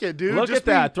shake it, dude. Look Just at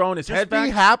that, throwing his just head be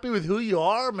back. happy with who you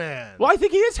are, man. Well, I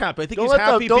think he is happy. I think Don't he's let the-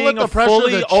 happy don't let being a the pressure of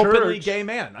fully, the openly church- gay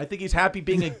man. I think he's happy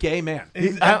being a gay man.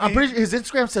 I'm pretty sure his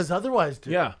Instagram says otherwise,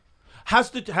 dude. Yeah.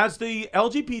 Has the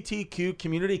LGBTQ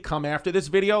community come after this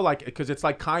video? Like, because it's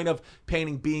like kind of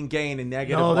painting being gay in a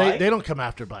negative No, light? they don't come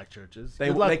after black churches. They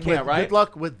Good luck can't, with, right? Good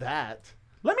luck with that.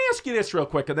 Let me ask you this real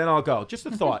quick, and then I'll go. Just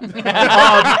a thought.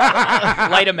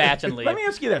 Light a match and leave. Let me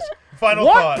ask you this. Final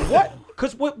thought. What?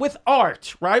 Because with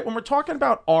art, right? When we're talking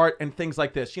about art and things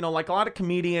like this, like a lot of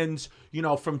comedians,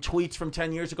 from tweets from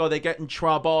 10 years ago, they get in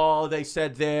trouble. They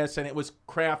said this, and it was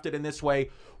crafted in this way.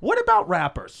 What about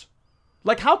rappers?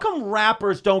 Like, how come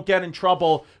rappers don't get in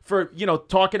trouble for,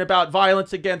 talking about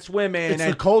violence against women It's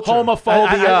and the culture.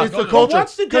 homophobia? It's the culture.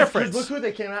 What's the difference? Look who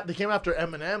they came at. They came after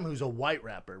Eminem, who's a white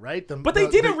rapper, right? But they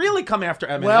didn't really come after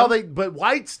Eminem. Well, but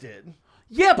whites did.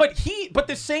 Yeah, but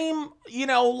the same,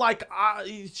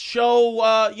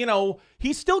 show,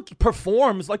 he still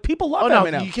performs. Like, people love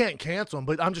Eminem. No, you can't cancel him,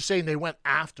 but I'm just saying they went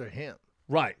after him.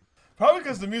 Right. Probably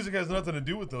because the music has nothing to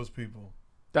do with those people.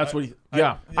 That's what he.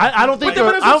 Yeah, I don't think. I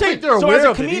don't think they're so aware as a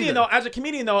of it comedian, either. as a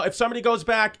comedian, though, if somebody goes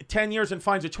back 10 years and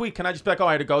finds a tweet, can I just be like, "Oh,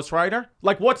 I had a ghostwriter"?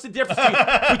 Like, what's the difference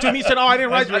between me saying, "Oh, I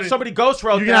didn't write"? really, somebody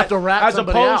ghostwrote You're that, gonna have to rat as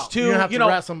somebody opposed out. You're gonna have to to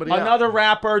rat somebody out. another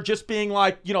rapper just being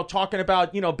like, talking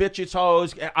about bitches,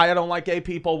 hoes, I don't like gay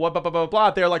people, blah blah blah blah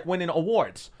blah. They're like winning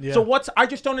awards. Yeah. So I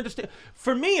just don't understand.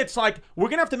 For me, it's like we're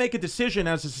gonna have to make a decision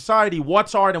as a society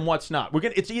what's art and what's not.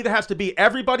 It's either has to be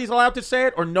everybody's allowed to say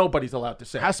it or nobody's allowed to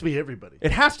say it. It has to be everybody.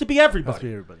 It has to be everybody. It has to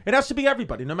be everybody. It has to be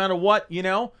everybody, no matter what,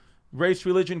 race,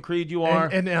 religion, creed you are.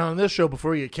 And on this show,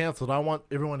 before you get canceled, I want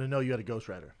everyone to know you had a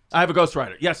ghostwriter. I have a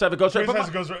ghostwriter. Yes, I have a ghostwriter. Chris But has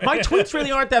a ghostwriter. my tweets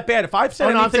really aren't that bad. If I've said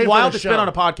I'm anything saying for wild, the it's been show. on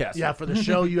a podcast. Yeah, for the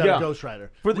show, you had a ghostwriter.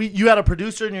 You had a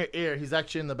producer in your ear. He's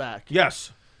actually in the back.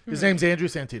 Yes. His name's Andrew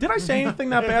Santino. Did I say anything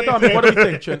that bad, though? I mean, what do we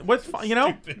think, Chin?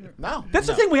 No. That's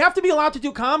the thing. We have to be allowed to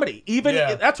do comedy.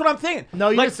 That's what I'm thinking. No,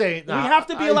 you didn't say it. We Nah, have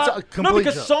to be it's allowed. a complete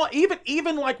because joke.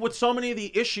 even like with so many of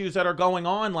the issues that are going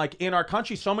on, like in our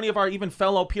country, so many of our even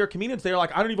fellow peer comedians, they're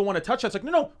like, I don't even want to touch that. It's like,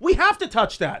 no, we have to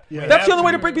touch that. Yeah. That's the only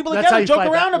way to bring people That's how together. you Joke fight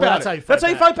around back. about Well, it. That's how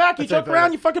you fight back. You That's how joke you fight around.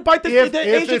 back. You fucking bite the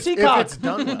agency cock. If it's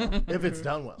done well. If it's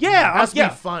done well. Yeah, It has to yeah.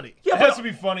 be funny. Yeah, It has to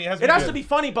be funny. It has to be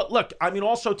funny. But look, I mean,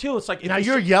 also too, it's like Now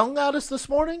you're yelling at us this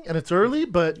morning, and it's early,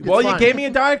 but it's well, fine. you gave me a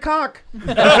diet cock.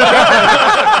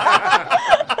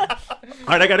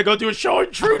 All right, I got to go do a show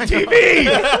on True TV.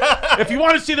 If you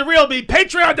want to see the real me,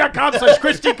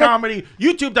 patreon.com/Christy Comedy,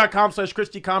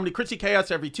 youtube.com/Christy Comedy, Chrissy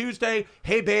Chaos every Tuesday,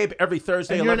 Hey Babe every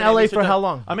Thursday. And you're in 11 LA Eastern for time. how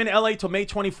long? I'm in LA till May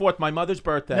 24th, my mother's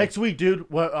birthday. Next week, dude.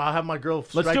 I'll have my girl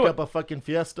strike do it. up a fucking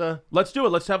fiesta. Let's do it.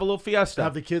 Let's have a little fiesta.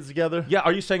 Have the kids together. Yeah,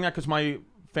 are you saying that because my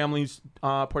family's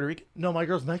Puerto Rican? No, my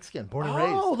girl's Mexican, born and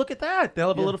raised. Oh, look at that. They'll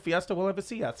have a little fiesta. We'll have a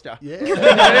siesta. Yeah. It is.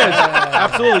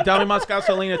 Absolutely. Dami Moscow,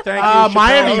 Selena, thank you.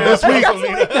 Miami Chappelle, this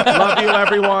week. Love you,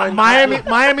 everyone.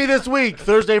 Miami this week.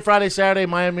 Thursday, Friday, Saturday,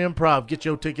 Miami Improv. Get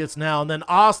your tickets now. And then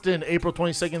Austin, April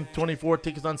 22nd, 24th.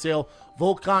 Tickets on sale.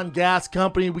 Volcon Gas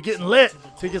Company. We getting lit.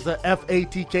 Tickets at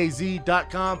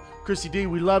fatkz.com. Chrissy D,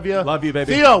 we love you. Love you,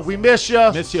 baby. Theo, we miss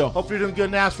you. Miss you. Hope you're doing good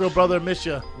in Nashville, brother. Miss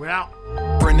you. We're out.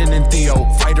 Brendan and Theo,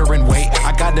 fighter and weight.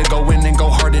 I gotta go in and go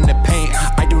hard in the paint.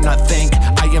 I do not think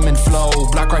I am in flow.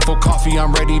 Black Rifle Coffee,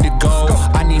 I'm ready to go.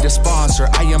 I need a sponsor,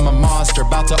 I am a monster.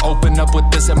 About to open up with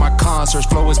this at my concerts.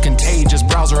 Flow is contagious,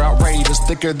 browser outrageous.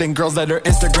 Thicker than girls that are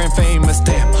Instagram famous.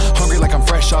 Damn, hungry like I'm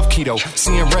fresh off keto.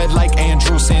 Seeing red like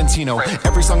Andrew Santino.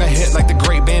 Every song I hit like the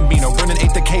great Bambino. Brendan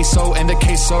ate the queso and the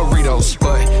quesoritos.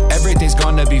 But everything's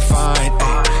gonna be fine.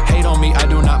 Ay, hate on me, I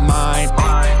do not mind.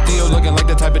 Ay, Theo looking like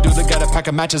the type of dude that got a pack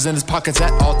of matches in his pockets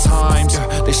at all times.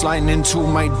 Yeah, they sliding into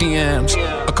my DMs.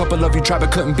 A couple of you tried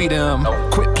but couldn't beat them.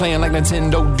 Quit playing like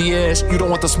Nintendo DS. You don't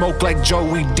want the smoke like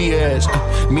Joey Diaz.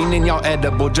 Meaning y'all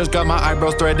edible. Just got my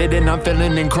eyebrows threaded and I'm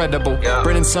feeling incredible.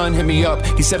 Brennan's son hit me up.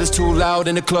 He said it's too loud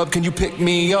in the club. Can you pick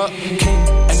me up? King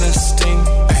and the Sting.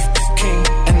 Ay, King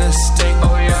and the Sting.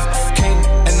 Oh yeah. King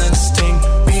and the Sting.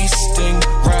 Bee Sting.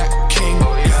 Rat King.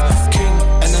 Oh yeah. King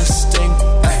and the Sting.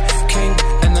 Ay, King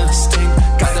and the Sting.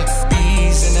 Got the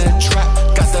bees in the trap.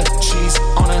 Got the cheese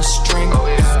on a string. Oh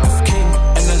yeah. King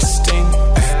and the Sting.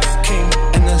 Ay, King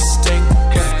and the Sting.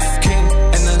 Yeah. King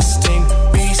and the Sting.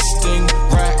 Bee Sting.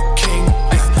 Rat King.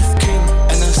 Ay, King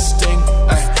and the Sting.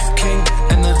 Ay, King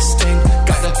and the Sting.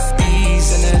 Got the bees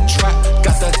in the trap.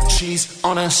 Got the cheese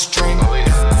on a string. Oh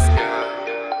yeah.